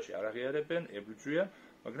უმრავლესობა შემთხვევაში არ აღიარებენ, ებრძვიან,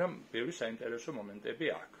 მაგრამ ბევრი საინტერესო მომენტები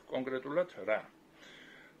აქვს. კონკრეტულად რა?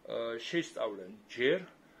 შეისწავლენ ჯერ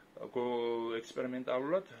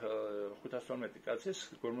ექსპერიმენტალურად 512 კაცის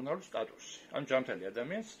ჰორმონალური სტატუსი. ან ჯანმრთელი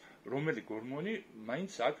ადამიანს, რომელი ჰორმონი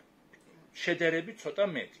მაინც აქვს შედარებით ცოტა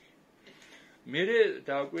მეტი. მერე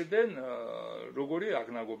დააკვირდნენ როგორი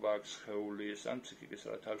აღნაგობა აქვს სხეულის ან ფსიქიკის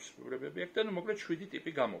რა თავისებურებები აქვს და მოკლედ 7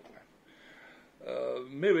 ტიპი გამოყვნენ.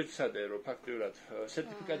 მე ვეცადე რომ ფაქტობრივად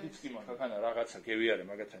სერტიფიკატიც კი მაქვს, ახლა რაღაცა გევიარე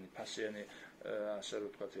მაგათანი ფასიანი ასე რომ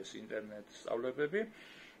ვთქვათ ეს ინტერნეტ სწავლებები,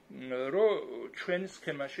 რომ ჩვენ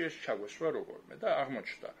სქემაში ეს ჩაგვესვა როგორმე და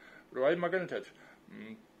აღმოჩნდა, რომ აი მაგალითად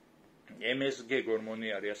MSG ჰორმონი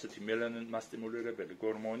არის ასეთი მელანინმასტიმულირებელი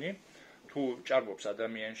ჰორმონი, თუ ჭარბობს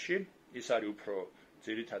ადამიანში, ის არის უფრო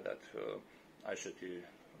ძირითადად აი ესეთი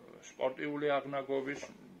სპორტიული აღნაგობის,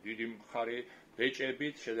 დიდი მხარი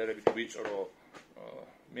ბეჭებით, შედარებით ვიწრო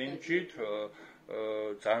მენჯით,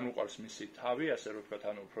 ძალიან უყვარს მისი თავი, ასე რომ ვთქვათ,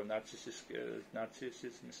 ანუ უფრო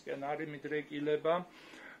ნარცისიზმისკენ არის მიდრეკილება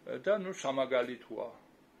და ნუ სამაგალითოა,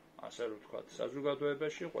 ასე რომ ვთქვათ,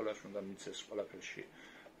 საზოგადოებაში ყველას უნდა მიცეს ყველაფერში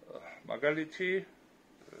მაგალითი,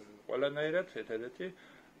 ყველანაირად ერთადერთი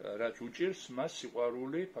რაც უჭირს მას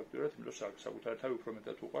სიყვარული, ფაქტობრივად იმიტომ საკუთარ თავი უფრო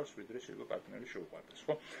მეტად უყვარს, ვიდრე სიკვდილ პარტნიორი შეუყვარდეს,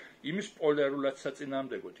 ხო? იმის პოლარულად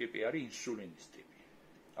საწინააღმდეგო ტიპი არის ინსულინის ტიპი.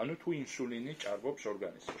 ანუ თუ ინსულინი ჭარბობს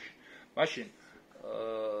ორგანიზმში. მაშინ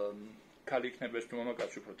ქალი იქნება თუ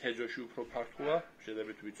მამაკაცი უფრო თეძოში უფრო ფართოა,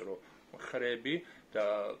 შედარებით ვიწრო ხრები და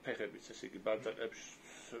ფეხებიც ესე იგი ბარწაკებს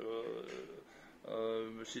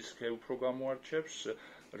სისქე უფრო გამოარჩევს,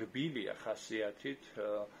 რბილია ხასიათით,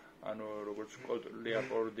 ანუ როგორც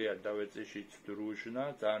ლეოპარდია დავეწიშით დრუჟნა,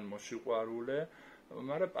 ძალიან მოსიყვარულე,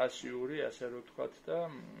 მაგრამ პასიური, ასე რომ ვთქვათ და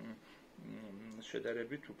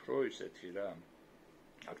შედარებით უფრო ისეთი რა,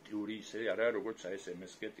 აქტიური ისე არა, როგორც აი ეს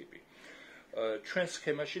MSG ტიპი. ჩვენ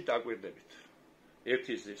სქემაში დაგვირდებით.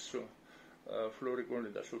 ერთი ზის ფლორიკული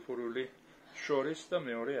და სულფურული შორის და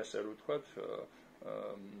მეორე, ასე რომ ვთქვათ,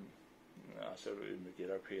 ასე რომ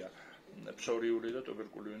იმიგრაფია ფსორიული და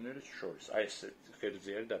ტუბერკულინების შორის. აი ეს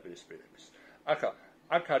ღერძი არის დაპირისპირების.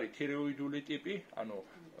 აქ არის თიროიდული ტიპი, ანუ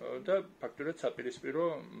და ფაქტობრივად საპირისპირო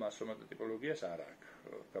მასომატოტიპოლოგიას არ აქვს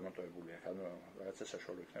გამოტოვებული, ანუ რაღაცა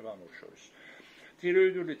საშუალო იქნება ამ ორ შორის.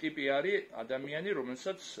 თიროიდული ტიპი არის ადამიანი,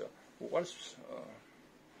 რომელსაც უყვარს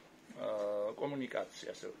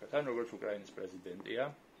კომუნიკაცია, ასე ვთქვათ, ან როგორც უკრაინის პრეზიდენტია.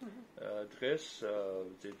 დღეს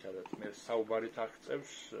ძირითადად მე საუბარით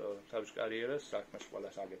აღწევს თავის კარიერას, საქმეს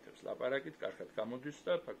ყველას აკეთებს ლაპარაკით, კარგად გამოდის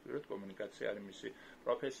და ფაქტობრივად კომუნიკაცია არის მისი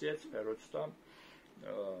პროფესია, სფეროც და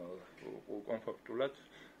კომფორტულად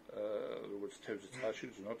როგორც თევზი წყალში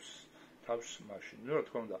გზნობს თავს მაშინ. რა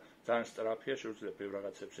თქმა უნდა, ძალიან სწრაფია, შეუძლია ბევრ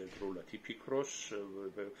რაღაცებს ერთდროულად იფიქროს,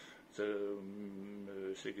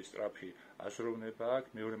 ესე იგი სწრაფი აზროვნება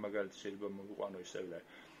აქვს. მეორე მაგალითი შეიძლება მოვიყვანო ისევე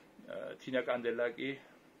თინა კანდელაკი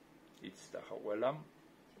იცით ახლა ყველა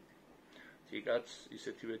თიკაც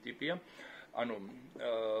ისეთივე ტიპია. ანუ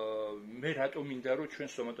მე რატომ მინდა რომ ჩვენ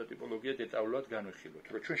სომატოტიპოლოგია დეტალურად განვიხილოთ,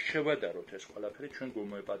 რომ ჩვენ შევადაროთ ეს ყველაფერი ჩვენ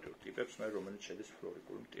ჰომეოპათიურ ტიპებს, რომელიც შედის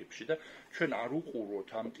ფლორიკულ ტიპში და ჩვენ არ უყუროთ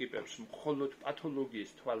ამ ტიპებს მხოლოდ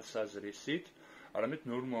პათოლოგიის თვალსაზრისით, არამედ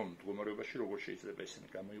ნორმალურ მდგომარეობაში როგორ შეიძლება ისინი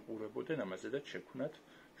გამოიყურებოდნენ, ამაზედაც შექმნათ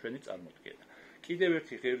ჩვენი წარმოდგენა. კიდევ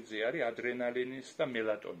ერთი ღერძი არის ადრენალინის და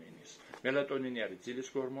მელატონინის. მელატონინი არის ძილის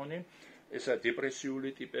ჰორმონი, ესა დეპრესიული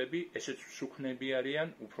ტიპები, ესეც სუქნები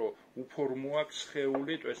არიან, უფრო უფორმო აქვს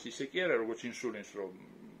სხეული, то есть ისე კი არა როგორც ინსულინს, რომ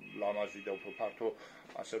ლამაზი და უფრო ფართო,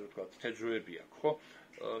 ასე ვთქვათ, თეძვები აქვს, ხო?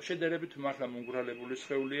 შედარებით მართლა მომგვრალებული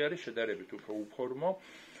სხეული არის, შედარებით უფრო უფორმო.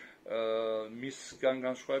 მისგან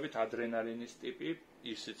განსხვავებით ადრენალინის ტიპი,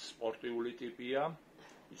 ისიც სპორტიული ტიპია,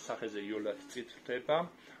 სახეზე იოლად წითლდება,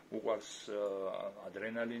 უყვარს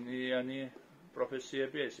ადრენალინიანი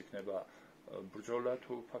პროფესიები, ეს იქნება ბრძოლა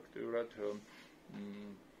თუ ფაქტიურად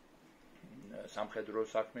სამხედრო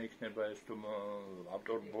საქმე იქნება ეს თუ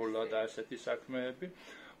ავტორბოლა და ასეთი საქმეები,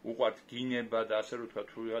 უყვართ გინება და ასე ვთქვათ,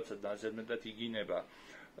 თუ რაღაცა დაზედმეტად იგინება,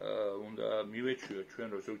 უნდა მივეჩვიოთ ჩვენ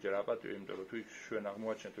რომ ზოგჯერ აპატიო, იმიტომ რომ თუ ჩვენ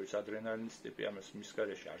აღმოაჩენთ რომ ეს ადრენალინის ტიპი ამას მის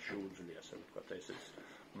გარეშე არ შეუძლია, ასე ვთქვათ, ესეც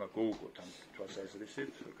უნდა გოუგოთ ამ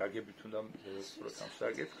თვალსაზრისით, გაგებით უნდა უბრალოდ ამ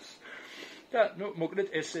საკითხს. და მოკლედ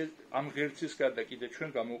ესე ამ ღერძის გარდა კიდე ჩვენ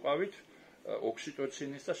გამოვყავით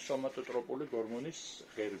ოქსიტოცინის და სომატოტროპული ჰორმონის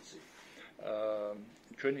ღერძი.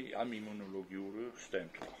 ჩვენი ამ იმუნოლოგიური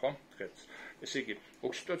სტემპი, ხო? ღერძი. ესე იგი,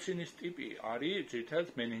 ოქსიტოცინის ტიპი არის ძირითადად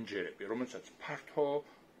მენინჯერები, რომელსაც ფართო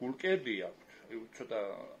გულკები აქვს, ცოტა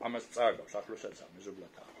ამას წააგავს, ახლოსაც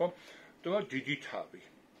მეზობლათაა, ხო? და დიდი თავი.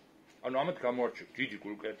 ანუ ამათ გამოარჩევთ დიდი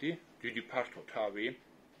გულკეთი, დიდი ფართო თავი.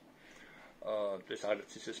 ეს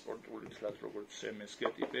არის ისე სპორტული თლად, როგორც MSG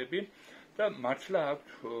ტიპები. და მართლა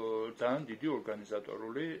აქვს ძალიან დიდი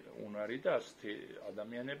ორგანიზატორული უნარი და ასეთი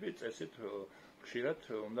ადამიანები წესით ხშირად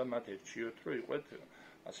უნდა მათ ერჩიოთ, რომ იყვეთ,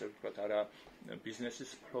 ასე ვთქვათ, არა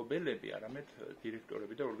ბიზნესის მფლობელები, არამედ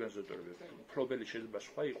დირექტორები და ორგანიზატორები. მფლობელი შეიძლება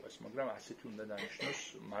სხვა იყოს, მაგრამ ასეთი უნდა დანიშნოს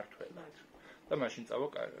მმართველად და მაშინ წავა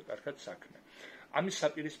კარგად საქმე. ამის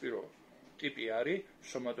საპირისპირო ტიპი არის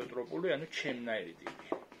სომატოტროპული, ანუ ჩემნაირი ტიპი.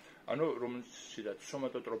 ანუ რომელშიც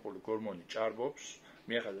სომატოტროპული ჰორმონი ჭარბობს.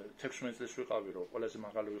 მე ახლა 16 წელს ვიყავი, რომ ყველაზე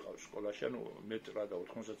მაღალი ვიყავი სკოლაში, ანუ მეტრა და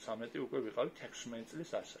 93 უკვე ვიყავი 16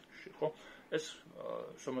 წლის ასაკში, ხო? ეს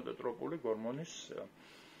სომატოტროპული ჰორმონის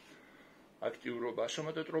აქტიურობა.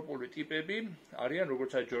 სომატოტროპული ტიპები არიან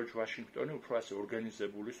როგორც აი ჯორჯ ვაშინგტონი, უფრო ასე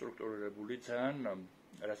ორგანიზებული, სტრუქტურირებული, ძალიან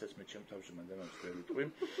რასაც მე ჩემ თავზე მანდამაც ვერ ვიტყვი.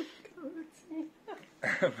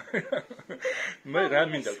 მე რა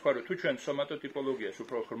მინდა თქვა, რომ თუ ჩვენ სომატოტიპოლოგიას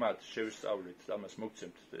უფრო ღრმად შევისწავლით, ამას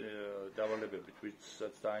მოგცემთ დავალებებით,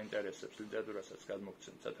 ვისაც დაინტერესებს, ლიტერატურასაც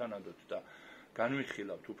გადმოგცემთ სათანადოდ და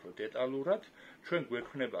განვიხილავთ უფრო დეტალურად, ჩვენ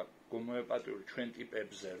გვექნება ჰომეოპათიური ჩვენ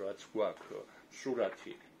ტიპებზე, რაც გვაქვს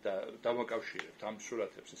სურათი და დავაკავშირებთ ამ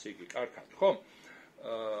სურათებს, ესე იგი, კარგად, ხო?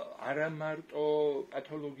 არა მარტო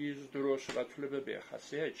პათოლოგიის დროს რაცლებები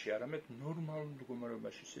ახასიათში, არამედ ნორმალურ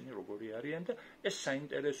მდგომარეობაში ისინი როგორი არიან და ეს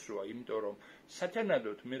საინტერესოა, იმიტომ რომ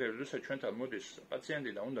სათანადოდ მე როდესაც ჩვენთან მოდის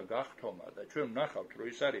პაციენტი და უნდა გახთომა და ჩვენ ვნახავთ, რომ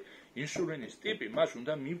ის არის ინსულინის ტიპი, მას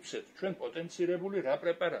უნდა მივცეთ ჩვენ პოტენცირებული რა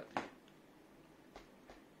პრეპარატი.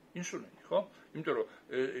 ინსულინი, ხო? იმიტომ რომ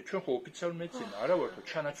ჩვენ ხო ოფიციალურ მედიცინა არა ვართ,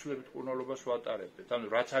 ჩანაცვლებით მკურნალობას ვატარებთ, ანუ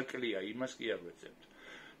რაც აკლია, იმას კი არ ვეძებთ.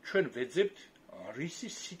 ჩვენ ვეძებთ რისი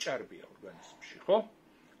სიჭარბეა ორგანიზმში, ხო?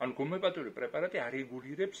 ანუ ჰომეოპათიური პრეპარატი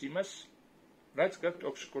არეგულირებს იმას, რაც გაქვს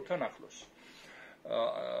ტოქსიკურთან ახლოს.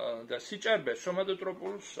 და სიჭარბე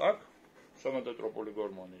სომატოტროპულს აქვს, სომატოტროპული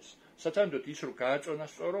ჰორმონის. სათანადოდ ის რომ გააწონა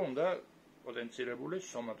სწორო, უნდა პოტენცირებული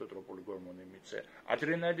სომატოტროპული ჰორმონი მიცე.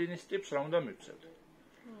 ადრენალინის ტიპს რა უნდა მივცეთ?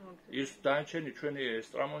 ის დანარჩენი ჩვენი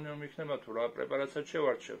ესტრამონიუმი იქნება თუ რა პრეპარატსაც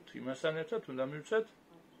შევარჩევთ, იმასთან ერთად უნდა მივცეთ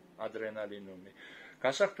ადრენალინუმი.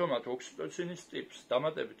 გასახდომად ოქსიტოცინის ტიპს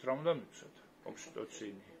დამატებით რა უნდა მივცეთ?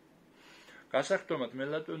 ოქსიტოცინი. გასახდომად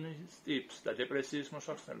მელატონის ტიპს და დეპრესიის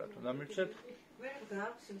მოსახსნელად უნდა მივცეთ?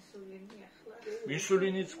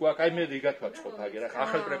 ინსულინიც გვაქვს, აი მე რიგად ვაწყობ აგერ,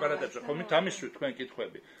 ახალ პრეპარატებზე ხომ ამისვით თქვენ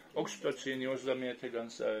კითხვები. ოქსიტოცინი 30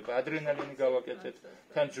 განსავება, ადრენალინი გავაკეთეთ,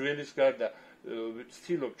 თან ძველის გარდა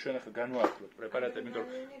ვცდილობ ჩვენ ახლა განვაახლოთ პრეპარატები, იმიტომ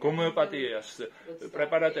რომ ჰომეოპათიას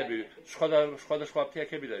პრეპარატები სხვადასხვა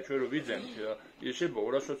აფთიაქებიდან ჩვენ რო ვიძენთ, ის შეიძლება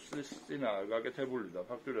 220 წლის წინ გაკეთებული და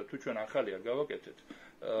ფაქტობრივად თუ ჩვენ ახალი არ გავაკეთეთ,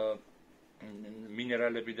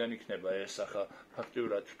 მინერალებიდან იქნება ეს ახლა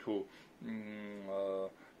ფაქტობრივად თუ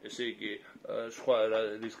ესე იგი სხვა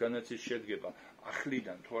რისგანაც ის შედგება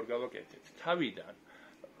ახლიდან თუ არ გავაკეთეთ თავიდან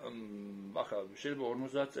ახლა შეიძლება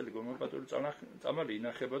 50 წელი ჰომეოპათიური წამალი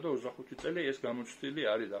ინახება და 25 წელი ეს გამოცდილი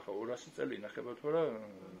არის ახლა 200 წელი ინახება თუ რა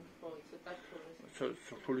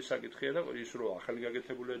ფული საკითხია და ის რო ახალი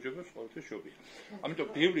გაკეთებული აჯობებს ყოველთვის შობია. ამიტომ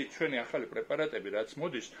ბევრი ჩვენი ახალი პრეპარატები რაც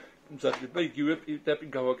მოდის მზადდება იგივე პირდაპირ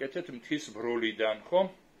გავაკეთეთ მთის ბროლიდან, ხო?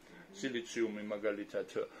 სილიციუმი მაგალითად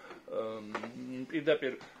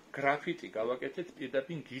პირდაპირ გრაფიტი გავაკეთეთ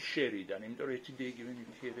პირდაპირ გიშერიდან, იმიტომ რომ ერთი და იგივე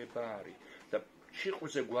ნივთიერება არის და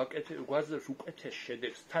შიყრზე გვაძლევს უკეთეს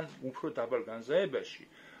შედეგს თან უფრო დაბალ განზაებაში,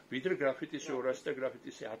 ვიდრე გრაფიტის 200 და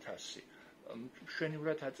გრაფიტის 1000.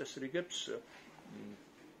 შვენივრად აწესრიგებს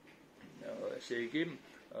ესე იგი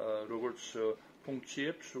როგორც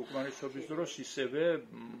ფუნქციებს უკმარისობის დროს ისევე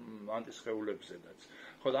ანტისხეულებზედაც.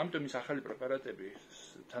 ხო, ამიტომ ის ახალი პრეპარატები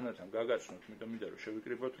თანათან გაგაცნოთ, იმიტომ რომ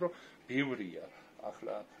შევიკრიბოთ, რომ ბევრია.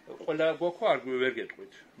 ახლა ყველა გვაქვს არ ვერ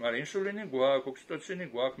გეტყვით, მაგრამ ინსულინი გვაქვს, ოქსიტოცინი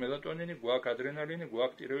გვაქვს, მელატონინი გვაქვს, ადრენალინი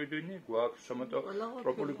გვაქვს, ტიროიდინი გვაქვს,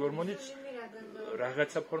 სომატოტროპული გორმონიც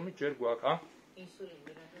რაღაცა ფორმით ჯერ გვაქვს,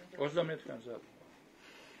 ინსულინი 30 განზადება.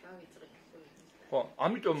 ხო,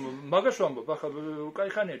 ამიტომ მაგას ვამბობ, ახლა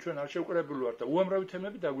კაიხანია ჩვენ არ შევკრებილი ვართ და უამრავი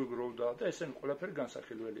თემები დაგვიგროვდა და ესენი ყველაფერი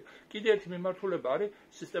განსახილველია. კიდე ერთი მიმართულება არის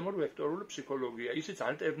სისტემური ვექტორული ფსიქოლოგია. ისიც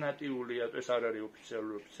ალტერნატიულია, ეს არ არის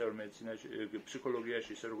ოფიციალური მედიცინაში,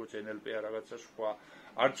 ფსიქოლოგიაში, ისე როგორც NLP რაღაცა სხვა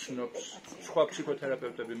არ ცნობს სხვა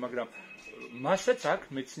ფსიქოთერაპევტები, მაგრამ მასაც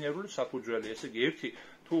აქვს მეცნიერული საფუძველი, ესე იგი ერთი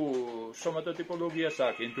თუ სომატოტიპოლოგიას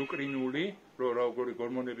აქვს ენდოკრინული, როგორი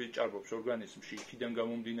ჰორმონები ჭარბობს ორგანიზმში, იქიდან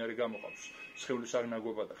გამომდინარე გამოყავს სხეულის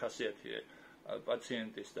აღნაგობა და ხასიათი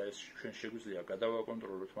პაციენტის და ეს ჩვენ შეგვიძლია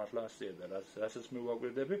გადავაკონტროლოთ მართლა ასეა და რასაც მე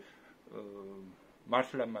ვაკვირდები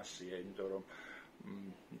მართლა მასია, იმიტომ რომ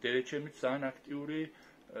დერეჩემიც ძალიან აქტიური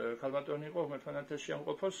ქალბატონი იყო ღმერთთან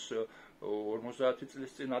შეამყოფოს 50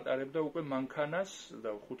 წლის წინ ატარებდა უკვე მანქანას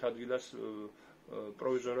და 5 ადგილას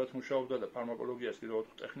პროვიზორად მუშაობდა და ფარმაკოლოგიას კიდევ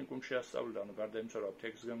 4 ტექნიკუმში ასწავლიდა, ანუ გარდა იმისა, რომ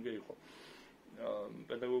აფთიაქისგან იყო.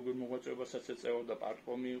 პედაგოგიურ მოღვაწეობასაც ეწეოდა,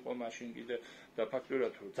 პარტკომი იყო მაშინ კიდე და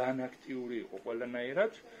ფაქტობრივად ძალიან აქტიური იყო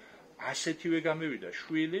ყველანაირად. ასეთივე გამევიდა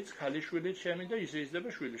შვილიც, ქალიშვილიც შემი და ისე იზრდება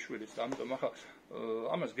შვილიშვილიც. ამიტომ ახლა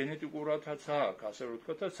ამას გენეტიკურადაც აქვს, ასე რომ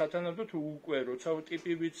ვთქვა და სათანადოდ უკვე როცა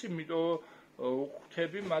ტიპი ვიცი, იმიტომ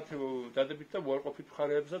ხვდები მათ დადებით და უარყოფით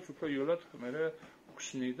მხარეებსაც უფრო იოლად მე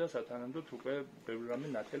ხსნი და სათანადოდ უკვე ბევრი რამე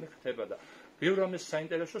ნათელი ხდება და ბევრ რამეს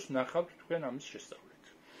საინტერესოს ნახავთ თქვენ ამის შესწავლით.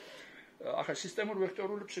 ახლა სისტემური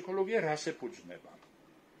ვექტორული ფსიქოლოგია რას ეფუძნება?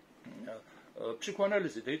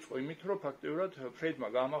 ფსიქოანალიზი დაიწყო იმით, რომ ფაქტობრივად ფრეიდმა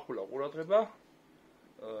გაამახვილა ყურადღება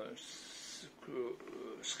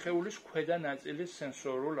სხეულის ქვედა ნაწილის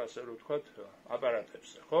სენსორულ, ასე რომ ვთქვათ,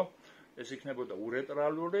 აპარატებზე, ხო? ეს იქნებოდა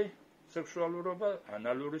ურეტრალური სექსუალურობა,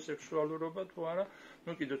 ანალური სექსუალურობა თუ არა,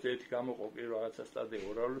 კიდევ ერთი გამოყო კი რაღაცა სტადია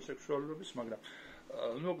ორალური სექსუალურობის, მაგრამ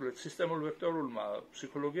მოკლედ სისტემურ ვექტორულმა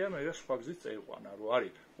ფსიქოლოგიამ ეს სხვა გზით წაიყვანა, რომ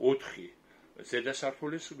არის 4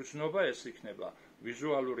 ზედასართულის გზნობა, ეს იქნება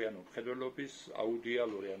ვიზუალური, ანუ მხედველობის,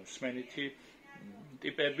 აუდიალური, ანუ სმენითი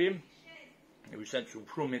ტიპები, ვისაც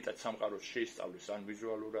უფრო მეტად სამყაროს შეისწავლის, ან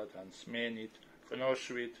ვიზუალურად, ან სმენით,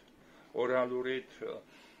 ყნოშვით, ორალურით,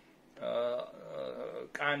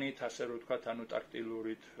 კანით, ასე რომ ვთქვათ, ანუ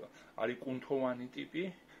ტაქტილურით, არის კუნთოვანი ტიპი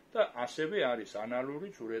და ასევე არის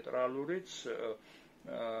ანალურიც, ურეტრალურიც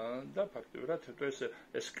და ფაქტობრივად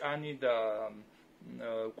ეს კანი და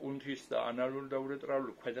კუნთის და ანალური და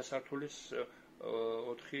ურეტრალური ქვედასართულის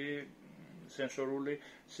 4 სენსორული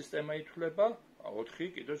სისტემა ითვლება, 4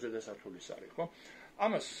 კიდევ ზედასართულის არის, ხო?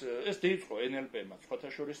 ამას ეს დაიწყო NLP-მა, სხვათა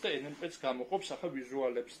შორის და NLP-ც გამოყოფს ახლა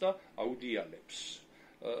ვიზუალებს და აუდიალებს.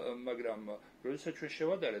 მაგრამ როდესაც ჩვენ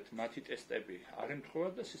შევადარეთ მათი ტესტები არ ემთხვევა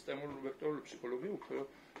და სისტემური ვექტორული ფსიქოლოგია უფრო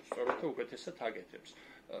სწორად და უკეთესად აკეთებს.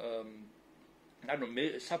 ანუ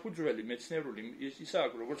საფუძველი მეცნიერული ისა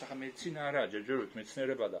აქვს, როგორც ახლა მეცინა არაა, ჯერჯერობით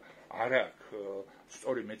მეცნიერება და არ აქვს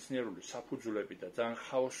სწორი მეცნიერული საფუძვლები და ძალიან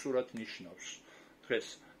ხაოსურად ნიშნავს დღეს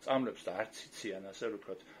წამლებს და არც იციან, ასე რომ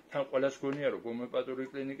ვთქვათ, თან ყველას გონია რომ ჰომეოპათიური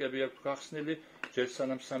კლინიკები აქვს გახსნილი, ჯერ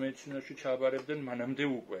სანამ სამედიცინოში ჩააბარებდნენ, მანამდე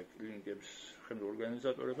უკვე კლინიკების ხელმძღვანელი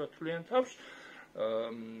ორგანიზატორებმა თვლიან თავს.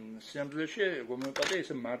 სიამბლეში ჰომეოპათია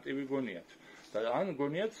ისე მარტივი გონიათ. და ან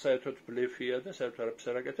გონიათ საერთოდ ბლეფია და საერთოდ არაფერს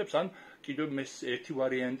არ აკეთებს, ან კიდევ ერთი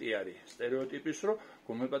ვარიანტი არის სტერეოტიპის, რომ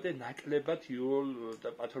ჰომეოპათია ნაკლებად იოლ და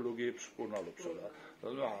პათოლოგიებს მკურნალობს.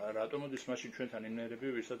 რატომ მოდის მაშინ ჩვენთან იმნერები,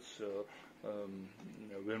 ვისაც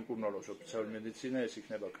ვერ მკურნალობს ოფიციალური მედიცინა, ეს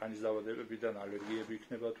იქნება კანის დაავადებებიდან, ალერგიები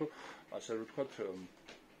იქნება თუ ასე ვთქვათ,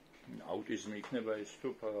 აუტიზმი იქნება ის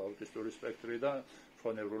თუ აუტისტური სპექტრი და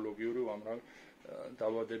სხვა ნევროლოგიური უამრავი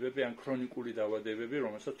დაავადებები ან ქრონიკული დაავადებები,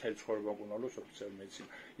 რომელსაც მთელი ცხოვრება მკურნალობს ოფიციალური მედიცინა.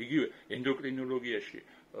 იგივე ენდოკრინოლოგიაში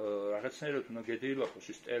რაღაცნაირად უნდა გედეილახოს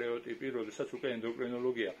ის სტერეოტიპი, როდესაც უკვე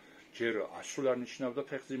ენდოკრინოლოგია ჯერ ასულ არ ნიშნავდა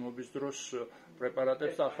ფეხმძიმობის დროს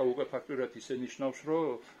პრეპარატებს და ახლა უკვე ფაქტურად ისე ნიშნავს,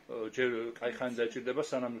 რომ ჯერ კაი ხანი დაჭირდება,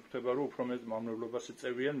 სანამ იხდება, რომ უფრო მეტ მავნებლობას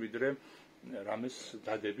ეწევიან, ვიდრე რამეს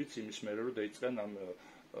დადებიც იმის მერე, რომ დაიწყեն ამ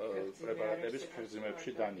პრეპარატების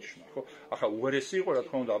ფეხმძიმებში დანიშნა. ხო, ახლა უარესი იყო, რა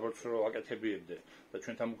თქმა უნდა, აბორტს რო აკეთებიებდე და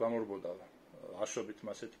ჩვენთან გამორბოდა ასობით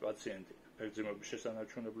მასეთი პაციენტი ფეხმძიმების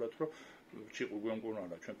შესანარჩუნებლად, რომ ჩიყუ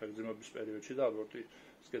გვემკურნალა ჩვენ ფეხმძიმების პერიოდში და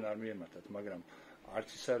აბორტისკენ არ მიემართათ, მაგრამ არც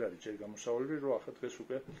ის არ არის ჯერ გამოსავალი, რომ ახლა დღეს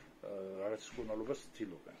უკვე რაღაც მკურნალობას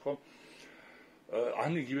ცდილობენ, ხო?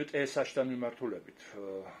 ან იგივე TSH-თან მიმართულებით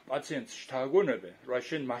პაციენტს შთააგონებენ, რომ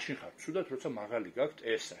შენ მაშინ ხარ ცუდად, როცა მაღალი გაქვს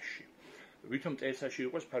TSH-ი. ვითომ TSH-ი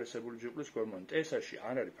იყოს ფარისებური ჯიყვლის ჰორმონი. TSH-ი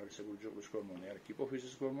არ არის ფარისებური ჯიყვლის ჰორმონი, არის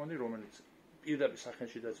ჰიპოფიზის ჰორმონი, რომელიც პირდაპირ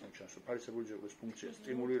სახელშიდაც მოჩანს, რომ ფარისებური ჯიყვლის ფუნქციას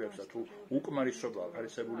სტიმულირებს და თუ უკმარისობაა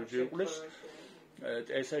ფარისებური ჯიყვლის,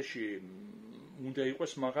 TSH-ი უნდა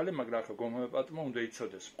იყოს მაღალი, მაგრამ ახლა ჰომეოპათმა უნდა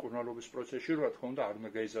იცოდეს მკურნალობის პროცესში, რომ რა თქმა უნდა არ უნდა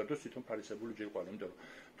გაიზარდოს თვითონ ფარისებული ჯიყვალი, იმიტომ რომ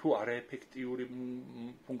თუ არაეფექტიური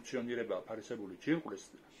ფუნქციონირება ფარისებული ჯიყვლის,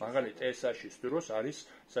 მაღალი TSH-ის დროს არის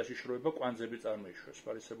საშიშროება კვანძები წარმოიშვას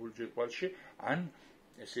ფარისებულ ჯიყვალში, ან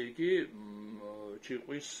ესე იგი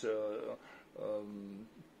ჯიყვის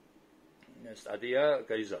სტადია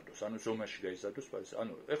გაიზარდოს, ანუ ზომაში გაიზარდოს,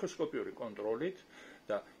 ანუ ეხოსკოპიური კონტროლით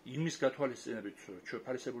და იმის გათვალისწინებით, ჩვენ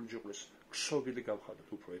ფარისებული ჯიყვლის ქსოვილი გავხადოთ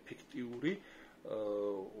უფრო ეფექტიური,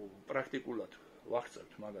 პრაქტიკულად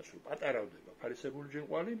ვახცევთ მაგას, რომ პატარავდება ფარისებული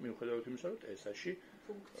ჯიყვალი, მიუხედავად იმისა, რომ TSH-ი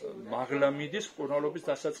მაღლა მიდის მკურნალობის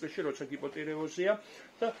დასაწყისში, როცა ჰიპოტირეოზია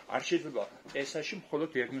და არ შეიძლება TSH-ი მხოლოდ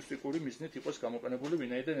დიაგნოსტიკური მიზნით იყოს გამოყენებული,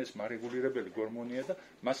 ვინაიდან ეს მარეგულირებელი ჰორმონია და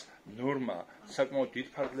მას ნორმა საკმაოდ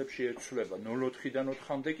დიდ ფარგლებში ეცვლება, 0,4-დან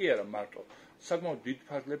 4-მდე კი არა მარტო. საკმაოდ დიდ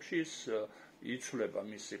ფარგლებში ის იცვლება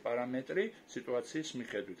მისი პარამეტრი სიტუაციის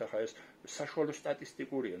მიხედვით. ახლა ეს საშუალო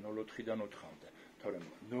სტატისტიკურია 0,4-დან 4-მდე. თორემ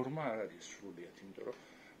ნორმა არ არის სრულიად, იმიტომ რომ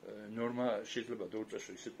ნორმა შეიძლება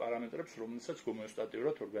დაუწესო ისეთ პარამეტრებს, რომელსაც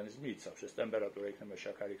ჰომეოსტატიურად ორგანიზმი იცავს. ეს ტემპერატურა იქნება,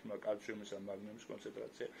 შაქარი იქნება, კალციუმის ან მაგნიუმის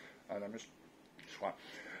კონცენტრაცია, ან ამის სხვა.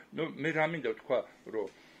 მე რა მინდა ვთქვა, რომ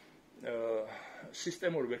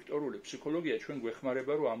სისტემური ვექტორული ფსიქოლოგია ჩვენ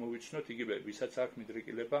გვეხმარება, რომ ამოვიცნოთ იგივე, ვისაც აქვს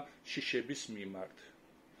მიდრეკილება შიშების მიმართ.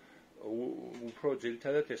 უფრო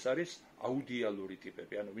ძირითადად ეს არის აუდიალური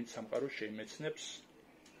ტიპები, ანუ ვინც სამყაროს შეიმეცნებს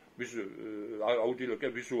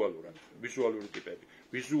ვიზუალური ტიპები.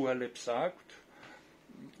 ვიზუალებს აქვთ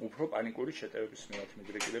უფრო პანიკური შეტევების მიმართ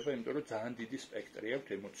მიდრეკილება, იმიტომ რომ ძალიან დიდი სპექტრი აქვთ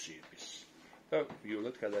ემოციების და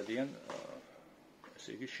ვიოლად გადადიან ესე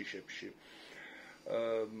იგი შიშებში.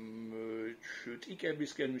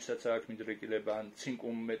 ტიკებისკენ ვისაც აქვს მიდრეკილება, ან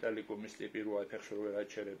ცინკუმ მეტალიკუმის ტიპი, რო ფეხში ვერ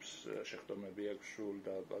აჩერებს, შეხვდომები აქვს სულ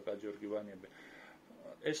და გაჯორგივანები.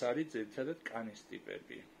 ეს არის ძირითადად კანის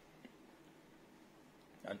ტიპები.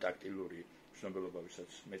 ან ტაქტილური ცნობილობა,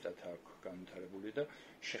 ვისაც მეტად აქვს განვითარებული და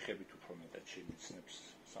შეხებით უფრო მეტად შეიმეცნებს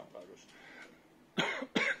სამყაროს.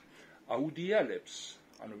 აუდიალებს,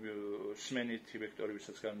 ანუ სმენითი ვექტორი,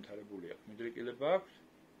 ვისაც განვითარებული აქვს, მიდრეკილება აქვს,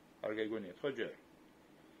 არ გაიგონიათ ხო ჯერ?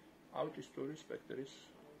 აუტისტური სპექტრის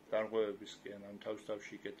დარღვევებისკენ, ან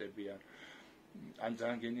თავის-თავში იკეტებიან, ან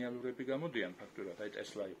ძალიან გენიალურები გამოდიან ფაქტურად, აი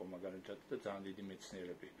ტესლა იყო მაგალითად და ძალიან დიდი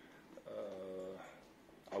მეცნიერები,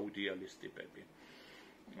 აუდიალის ტიპები.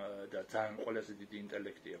 და ძალიან ყველაზე დიდი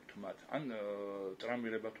ინტელექტი აქვთ მათ. ან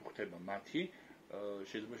ტრამირება თუ ხდება მათი,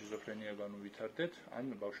 შეიძლება შიზოფრენია განუვითარდეთ, ან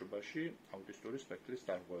ბავშვობაში აუტისტური სპექტრის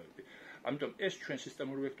დარღვევები. ამიტომ ეს ჩვენ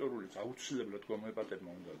სისტემური ვექტორულიც აუცილებლად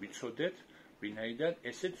ჰომეოპათებმა უნდა ვიცოდეთ, ვინაიდან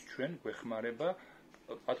ესეც ჩვენ გვეხმარება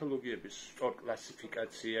პათოლოგიების სწორ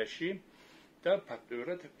კლასიფიკაციაში და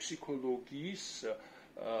ფაქტობრივად ფსიქოლოგიის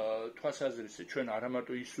თვალსაზრისით ჩვენ არა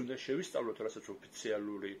მარტო ის უნდა შევისწავლოთ, რასაც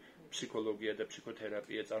ოფიციალური ფსიქოლოგია და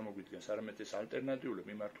ფსიქოთერაპია წარმოგვიდგენს, არამედ ეს ალტერნატიული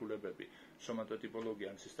მიმართულებები,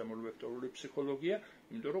 სომატოტიპოლოგია ან სისტემური ვექტორული ფსიქოლოგია,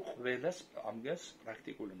 იმიტომ რომ ყველას ამგას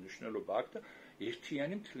პრაქტიკული მნიშვნელობა აქვს და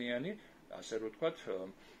ერთიანი მთლიანი ასე რომ ვთქვათ,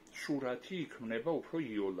 სურათი იქმნება უფრო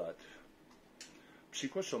იოლად.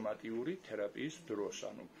 ფსიქოსომატიური თერაპიის დროს,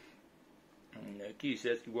 ანუ კი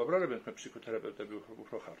ისეთ გვაბრალებენ თქვენ ფსიქოთერაპევტები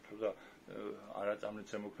უფრო ხართ და არა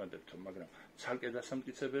წამლებს ემოქმედებთ, მაგრამ ცალკე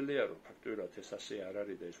დასამტკიცებელია, რომ ფაქტობრივად ეს ასე არ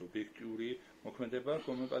არის და ეს ობიექტიური მოქმედება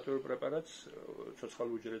ჰომეოპათიური პრეპარატს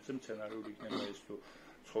ცოცხალ უჯრედზე მცენარეული იქნება ეს თუ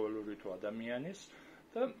ცხოველური თუ ადამიანის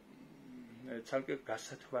და ცალკე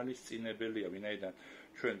გასათვალისწინებელია, ვინაიდან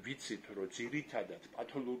ჩვენ ვიცით, რომ ძირითადად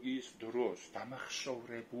პათოლოგიის დროს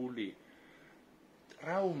დამახსოვრებული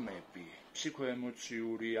ტრაუმები,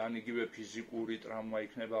 ფსიქოემოციური, ან იგივე ფიზიკური ტრაუმა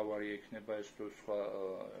იქნება, ავარია იქნება, ეს თუ სხვა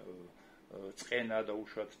წყენა და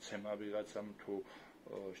უშუალოდ ცემა ვიღაცამ თუ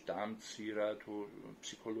დამცირა თუ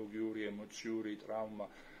ფსიქოლოგიური, ემოციური ტრაუმა,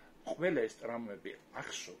 ყველა ეს ტრაუმები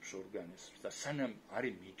ახსოვს ორგანიზმს და სანამ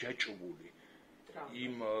არის მიჯაჭვული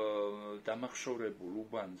იმ დამახსოვრებულ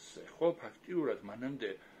უბანზე, ხო, ფაქტიურად მანამდე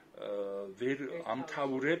ვერ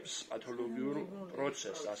ამთავრებს პათოლოგიურ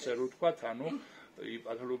პროცესს, ასე რომ ვთქვათ, ანუ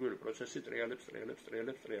პათოლოგიური პროცესი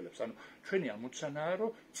ტრიალებს. ანუ ჩვენი ამოცანაა,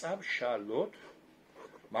 რომ წავშალოთ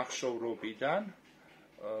მახსოვრობიდან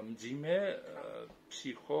მძიმე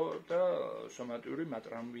ფსიქო და სომატიური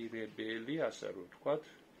მატრამვირებელი, ასე რომ ვთქვათ,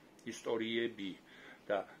 ისტორიები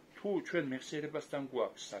და თუ ჩვენ მეხსიერებასთან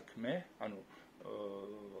გვაქვს საქმე, ანუ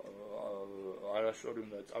არასწორი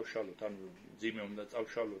უნდა წავშალოთ, ანუ მძიმე უნდა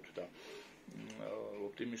წავშალოთ და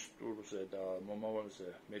ოპტიმისტურზე და მომავალზე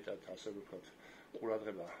მეტად, ასე ვთქვათ,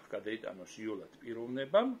 ყურადღება გადაიტანოს იოლად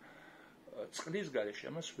პიროვნებამ, წყლის გარეშე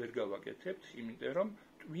ამას ვერ გავაკეთებთ, იმიტომ რომ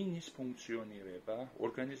ტვინის ფუნქციონირება,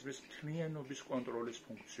 ორგანიზმის მთლიანობის კონტროლის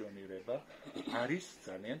ფუნქციონირება არის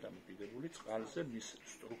ძალიან დამოკიდებული წყალზე, მის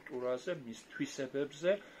სტრუქტურაზე, მის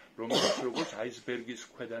თვისებებზე, რომელიც როგორც აისბერგის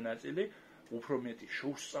ქვედა ნაწილი უფრო მეტი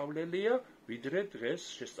შეუსწავლელია, ვიდრე დღეს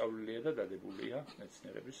შესწავლილია და დადებულია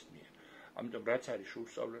მეცნიერების მიერ. ამიტომ რაც არის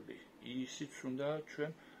შეუსწავლელი, ისიც უნდა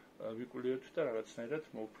ჩვენ ვიკულიოთ და რაღაცნაირად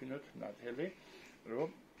მოვფინოთ ნათელი,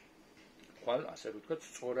 რომ ხვალ ასე ვთქვათ,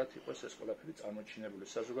 სწორად იყოს ეს ყველაფერი წარმოჩინებული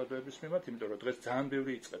საზოგადოების მიმართ, იმიტომ რომ დღეს ძალიან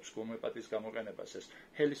ბევრი იწყებს ჰომეოპათიის გამოყენებას, ეს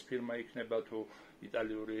ჰელის ფირმა იქნება თუ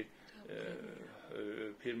იტალიური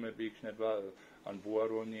ფირმები იქნება, ან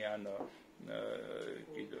ბუარონი, ან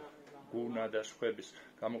გუნა და სხვების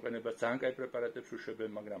გამოყენებას ძალიან კაი პრეპარატებს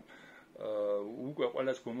უშვებენ, მაგრამ უკვე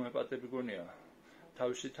ყველას ჰომეოპათები გონია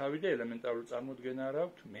თავისი თავი და ელემენტარული წარმოდგენა არ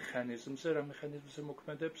აქვთ მექანიზმზე, რა მექანიზმზე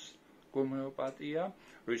მოქმედებს ჰომეოპათია,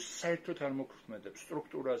 რომ ის საერთოდ არ მოქმედებს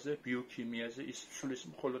სტრუქტურაზე, ბიოქიმიაზე, ის ცვლის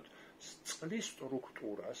მხოლოდ წყლის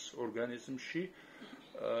სტრუქტურას ორგანიზმში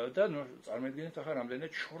და წარმოიდგინეთ ახლა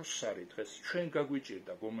რამდენად შორს არის დღეს ჩვენ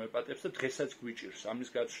გაგვიჭირდა ჰომეოპათებს და დღესაც გვიჭირს ამის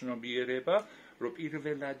გაცნობიერება, რომ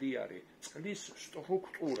პირველადი არის წყლის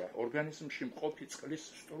სტრუქტურა, ორგანიზმში მყოფი წყლის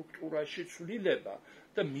სტრუქტურაში ცვლილება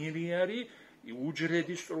და მილი არის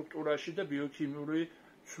უჯრედის სტრუქტურაში და ბიოქიმიური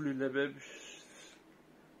ცვლილებების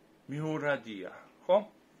მეორადია, ხო?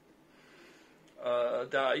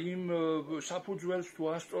 და იმ საფუძველს თუ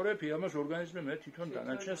ასწორებ, ამას ორგანიზმი მე თვითონ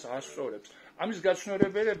დანარჩენს ასწორებს. ამის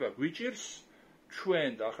გაცნობიერება გვიჭირს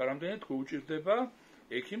ჩვენ და ახლა რამდენად გვუჭირდება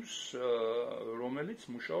ექიმს, რომელიც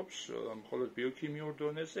მუშაობს მხოლოდ ბიოქიმიურ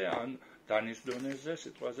დონეზე, ან დანის დონეზე,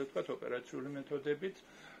 სიტყვაზე ვთქვათ, ოპერაციული მეთოდებით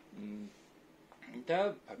და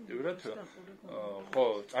ფაქტიურად ხო,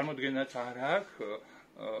 წარმოდგენაც არ აქვს,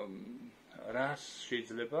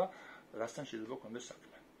 რასთან შეიძლება გქონდეს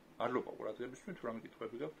საქმე. არ ლობა ყურადღებისთვის, თუ რამე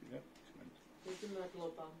კითხვები გაქვთ,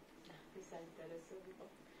 მადლობა. ის საინტერესო იყო.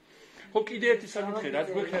 ხო, კიდე ერთი საკითხი, რაც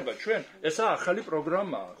გვექნება ჩვენ, ესაა ახალი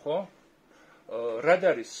პროგრამა, ხო? რად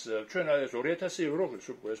არის, ჩვენ ეს 2000 ევროს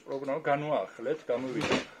ეს პროგრამა განვაახლეთ,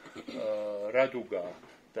 გამოვიდა რადუგა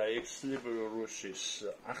და ექსლიბრუსის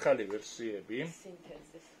ახალი ვერსიები.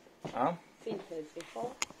 სინთეზი. სინთეზი, ხო?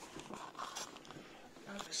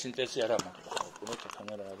 სინთეზი არა მაგალითად, უკვე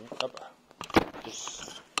თანა რა არის? აბა.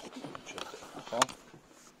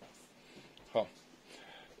 ხო.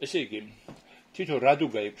 ესე იგი, თითო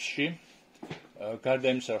რადუგა ექსში გარდა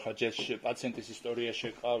იმისა, რომ ჯერ პაციენტის ისტორია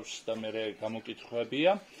შეყავს და მერე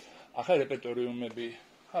გამოკითხვებია, ახლა რეპერტორიუმები,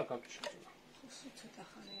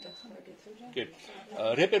 კი,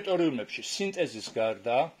 რეპერტორიუმებში სინთეზის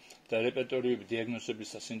გარდა და რეპერტორიული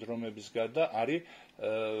დიაგნოზების და სინდრომების გარდა არის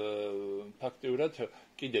ფაქტიურად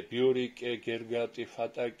კიდე ბიორიკე, გერგატი,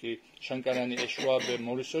 ფატაკი, შანკარანი, ეშვაბე,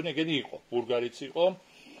 მორისონი, ეგენი იყო, ბურგარიც იყო,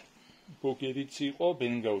 ბოგერიც იყო,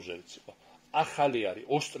 ბენგაუზერიც იყო. ახალი არის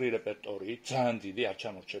ოსტრი რეპერტორი, ძალიან დიდი, არ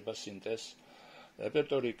ჩამორჩება სინთეზ.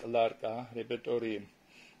 რეპერტორი კლარკა, რეპერტორი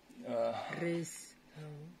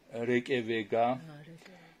რეკევეგა,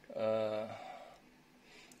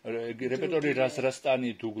 რეპერტორი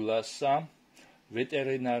რასტანი დუგლასა,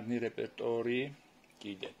 ვეტერინარული რეპერტორი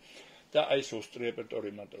კიდე. და აი ეს ოსტრი რეპერტორი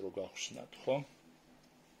მარტო რო გავხსნათ, ხო?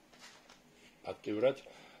 აქტიურად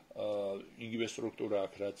იგივე სტრუქტურა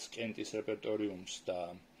აქვს, რაც კენტის რეპერტორიუმს და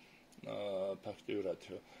ფაქტიურად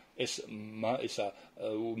ესა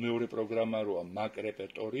მეორე პროგრამა როა მაკ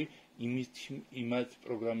რეპერტორი იმათ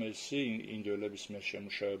პროგრამებში ინდოელების მიერ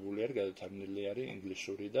შემუშავებული არის, გადათარგმნილი არის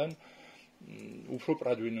ინგლისურიდან, უფრო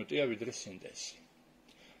პრადვინუტია ვიდრე სინტეზი.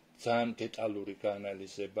 ძალიან დეტალური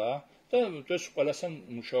გაანალიზება და ეს ყველასთან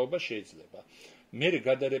მუშაობა შეიძლება. მე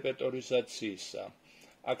გადარეპერტორიზაციისა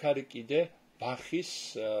აქ არის კიდე ბახის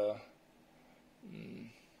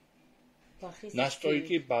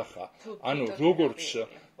ნასტოიკი ბახა. ანუ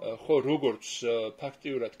როგორც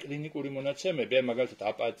ფაქტიურად კლინიკური მონაცემები, მაგალითად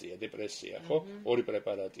აპატია, დეპრესია, ხო? ორი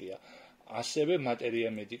პრეპარატია. ასევე მატერია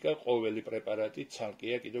მედიკა, ყოველი პრეპარატი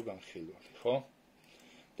ცალკეა კიდევ განხილული, ხო?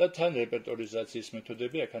 და თან რეპერტორიზაციის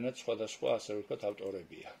მეთოდები აქანაც სხვადასხვა, ასე ვთქვათ,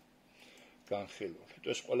 ავტორებია განხილული.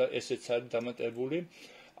 ეს ყველა ესეც არის დამატებული.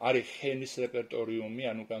 არის ხენის რეპერტორიუმი,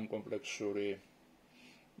 ანუ განკომპლექსური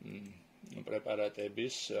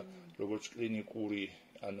პრეპარატების, როგორც კლინიკური,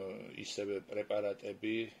 ანუ ისევე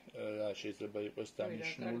პრეპარატები, შეიძლება იყოს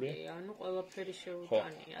დანიშნული. ანუ ყველაფერი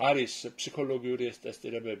შეუტანია. არის ფსიქოლოგიური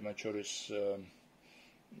ტესტირებები, მათ შორის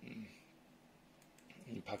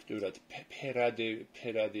ფაქტიურად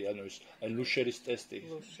ფერადი, ანუ ის ლუშერის ტესტი.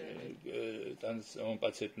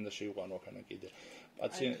 პაციენტი უნდა შეიყვანო ხანა კიდე.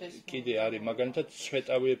 პაციენტი კიდე არის, მაგალითად,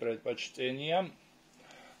 სვეტავი პრეპარატია.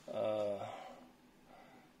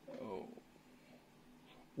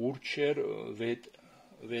 ურჩერ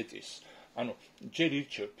ვეტის. ანუ ჯერ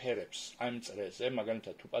ირჩევ ფერებს ამ წრეზე,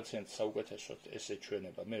 მაგალითად თუ პაციენტს საუკეთესოდ ესე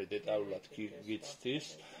ჩვენება, მე დეტალურად გიცდის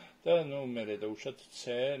და მე დაუშვათ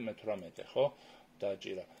C18, ხო?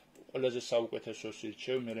 დაჭირა. ყველაზე საუკეთესოს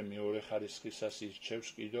ირჩევ, მე მეორე ხარისხისას ირჩევს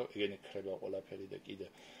კიდო, ეგენი ხრება ყველაფერი და კიდე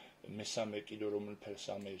მესამე კიდო რომელ ფერს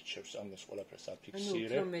ამერჩევს, ამას ყველაფერს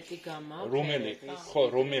აფიქსირებ.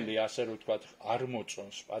 რომელი ასე რომ ვთქვათ, არ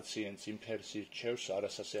მოწონს პაციენტს იმ ფერს ირჩევს,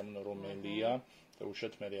 არასასიამოვნო რომელია და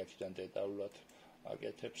უშოთ მე აქედან დეტალურად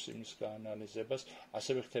აკეთებს იმის გაანალიზებას.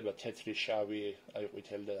 ასევე ხდება თეთრი, შავი, აი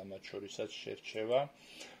ყვითელი და მათ შორისაც შერჩევა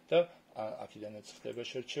და აქედანაც ხდება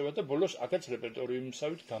შერჩევა და ბოლოს აქაც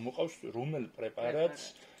რეპერტორიუმისავით გამოყავს რომელ პრეპარატს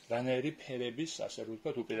რანაირი ფერების, ასე რომ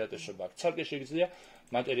ვთქვათ, უპირატესობა აქვს. ცალკე შეგიძლია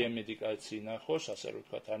მატერია მედიკაცი ნახოს, ასე რომ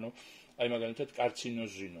ვთქვათ, ანუ აი მაგალითად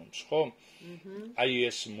კარცინოზინომს, ხო? აი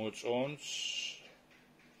ეს მოწონს,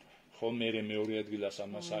 ხო, მე მეორე ადგილას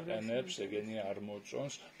ამას აყენებს, ეგენი არ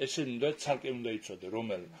მოწონს. ესე უნდა ცალკე უნდა იცოდე,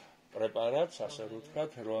 რომელ პრეპარატს, ასე რომ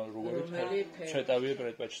ვთქვათ, როგორი ცვეტავი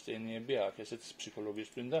პრეპარატები აქვს, ესეც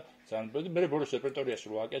ფსიქოლოგიისგან და ძალიან ბევრი. მე ბოლოს რეპერტორიას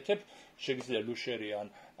რო აკეთებ, შეგიძლია ლუშერი ან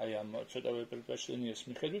აი ამ ცვეტავი პრეპარატების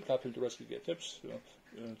მიხედვით გაფილტრებას გიკეთებს.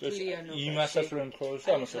 იმასაც რომ ემთხოვოს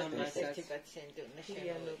და ამასაც რომ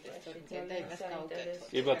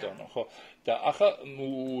კი ბატონო, ხო. და ახლა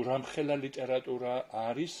რამხელა ლიტერატურა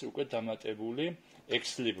არის უკვე დამატებული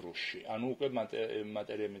ექს-ლიბრუსში. ანუ უკვე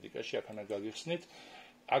მატერია მედიკაში აქანა გაგიხსნით.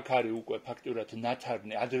 აქ არის უკვე ფაქტურად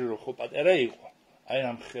ნათარგმნი, ადრე რო ხო პატარა იყო. აი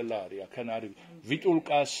რამხელა არის, აქან არის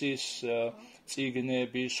ვიტულკასის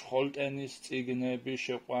წიგნები, ხოლტენის წიგნები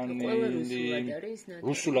შეყვანილი.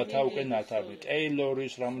 რუსულათა უკვე ნათარგმნი.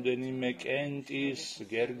 ტეილორის, რამდენიმე კენტის,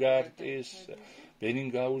 გერგარტის,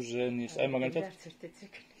 ბენინგაუზენის, აი მაგალითად.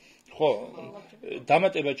 ხო,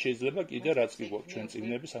 დამატებად შეიძლება კიდე რაც კი გვაქვს ჩვენ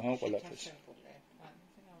წიგნების ამან ყველაფერს.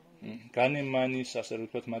 განემანის, ასე რომ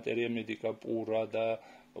ვთქვათ, მატერია მედიკა პურა და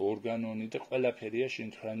ორგანონი და ყველაფერია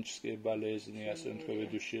შინთრანჩსკი ბალეზნი, ასე რომ ვთქვათ,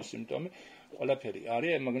 ვედუშიეს სიმპტომი, ყველაფერი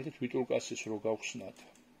არის, მაგალითად ვიტულკასის რო გავხსნათ.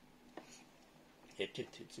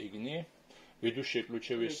 ერთ-ერთი წიგნი, ვედუშიე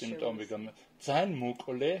კლიჩევის სიმპტომი, ძალიან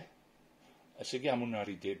მოკლე, ასე იგი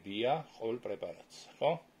ამონარიდებია ყოველ პრეპარატს,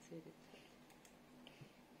 ხო?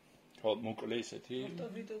 ხო, მოკლე ისეთი.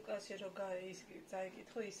 ვიტულკასი რო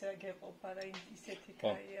გაიკითხო, ის რა გეყოფა რა ისეთი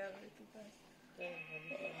კაია ვიტულკასი.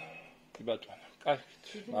 კი ბატონო,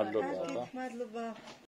 კარგი, მადლობა.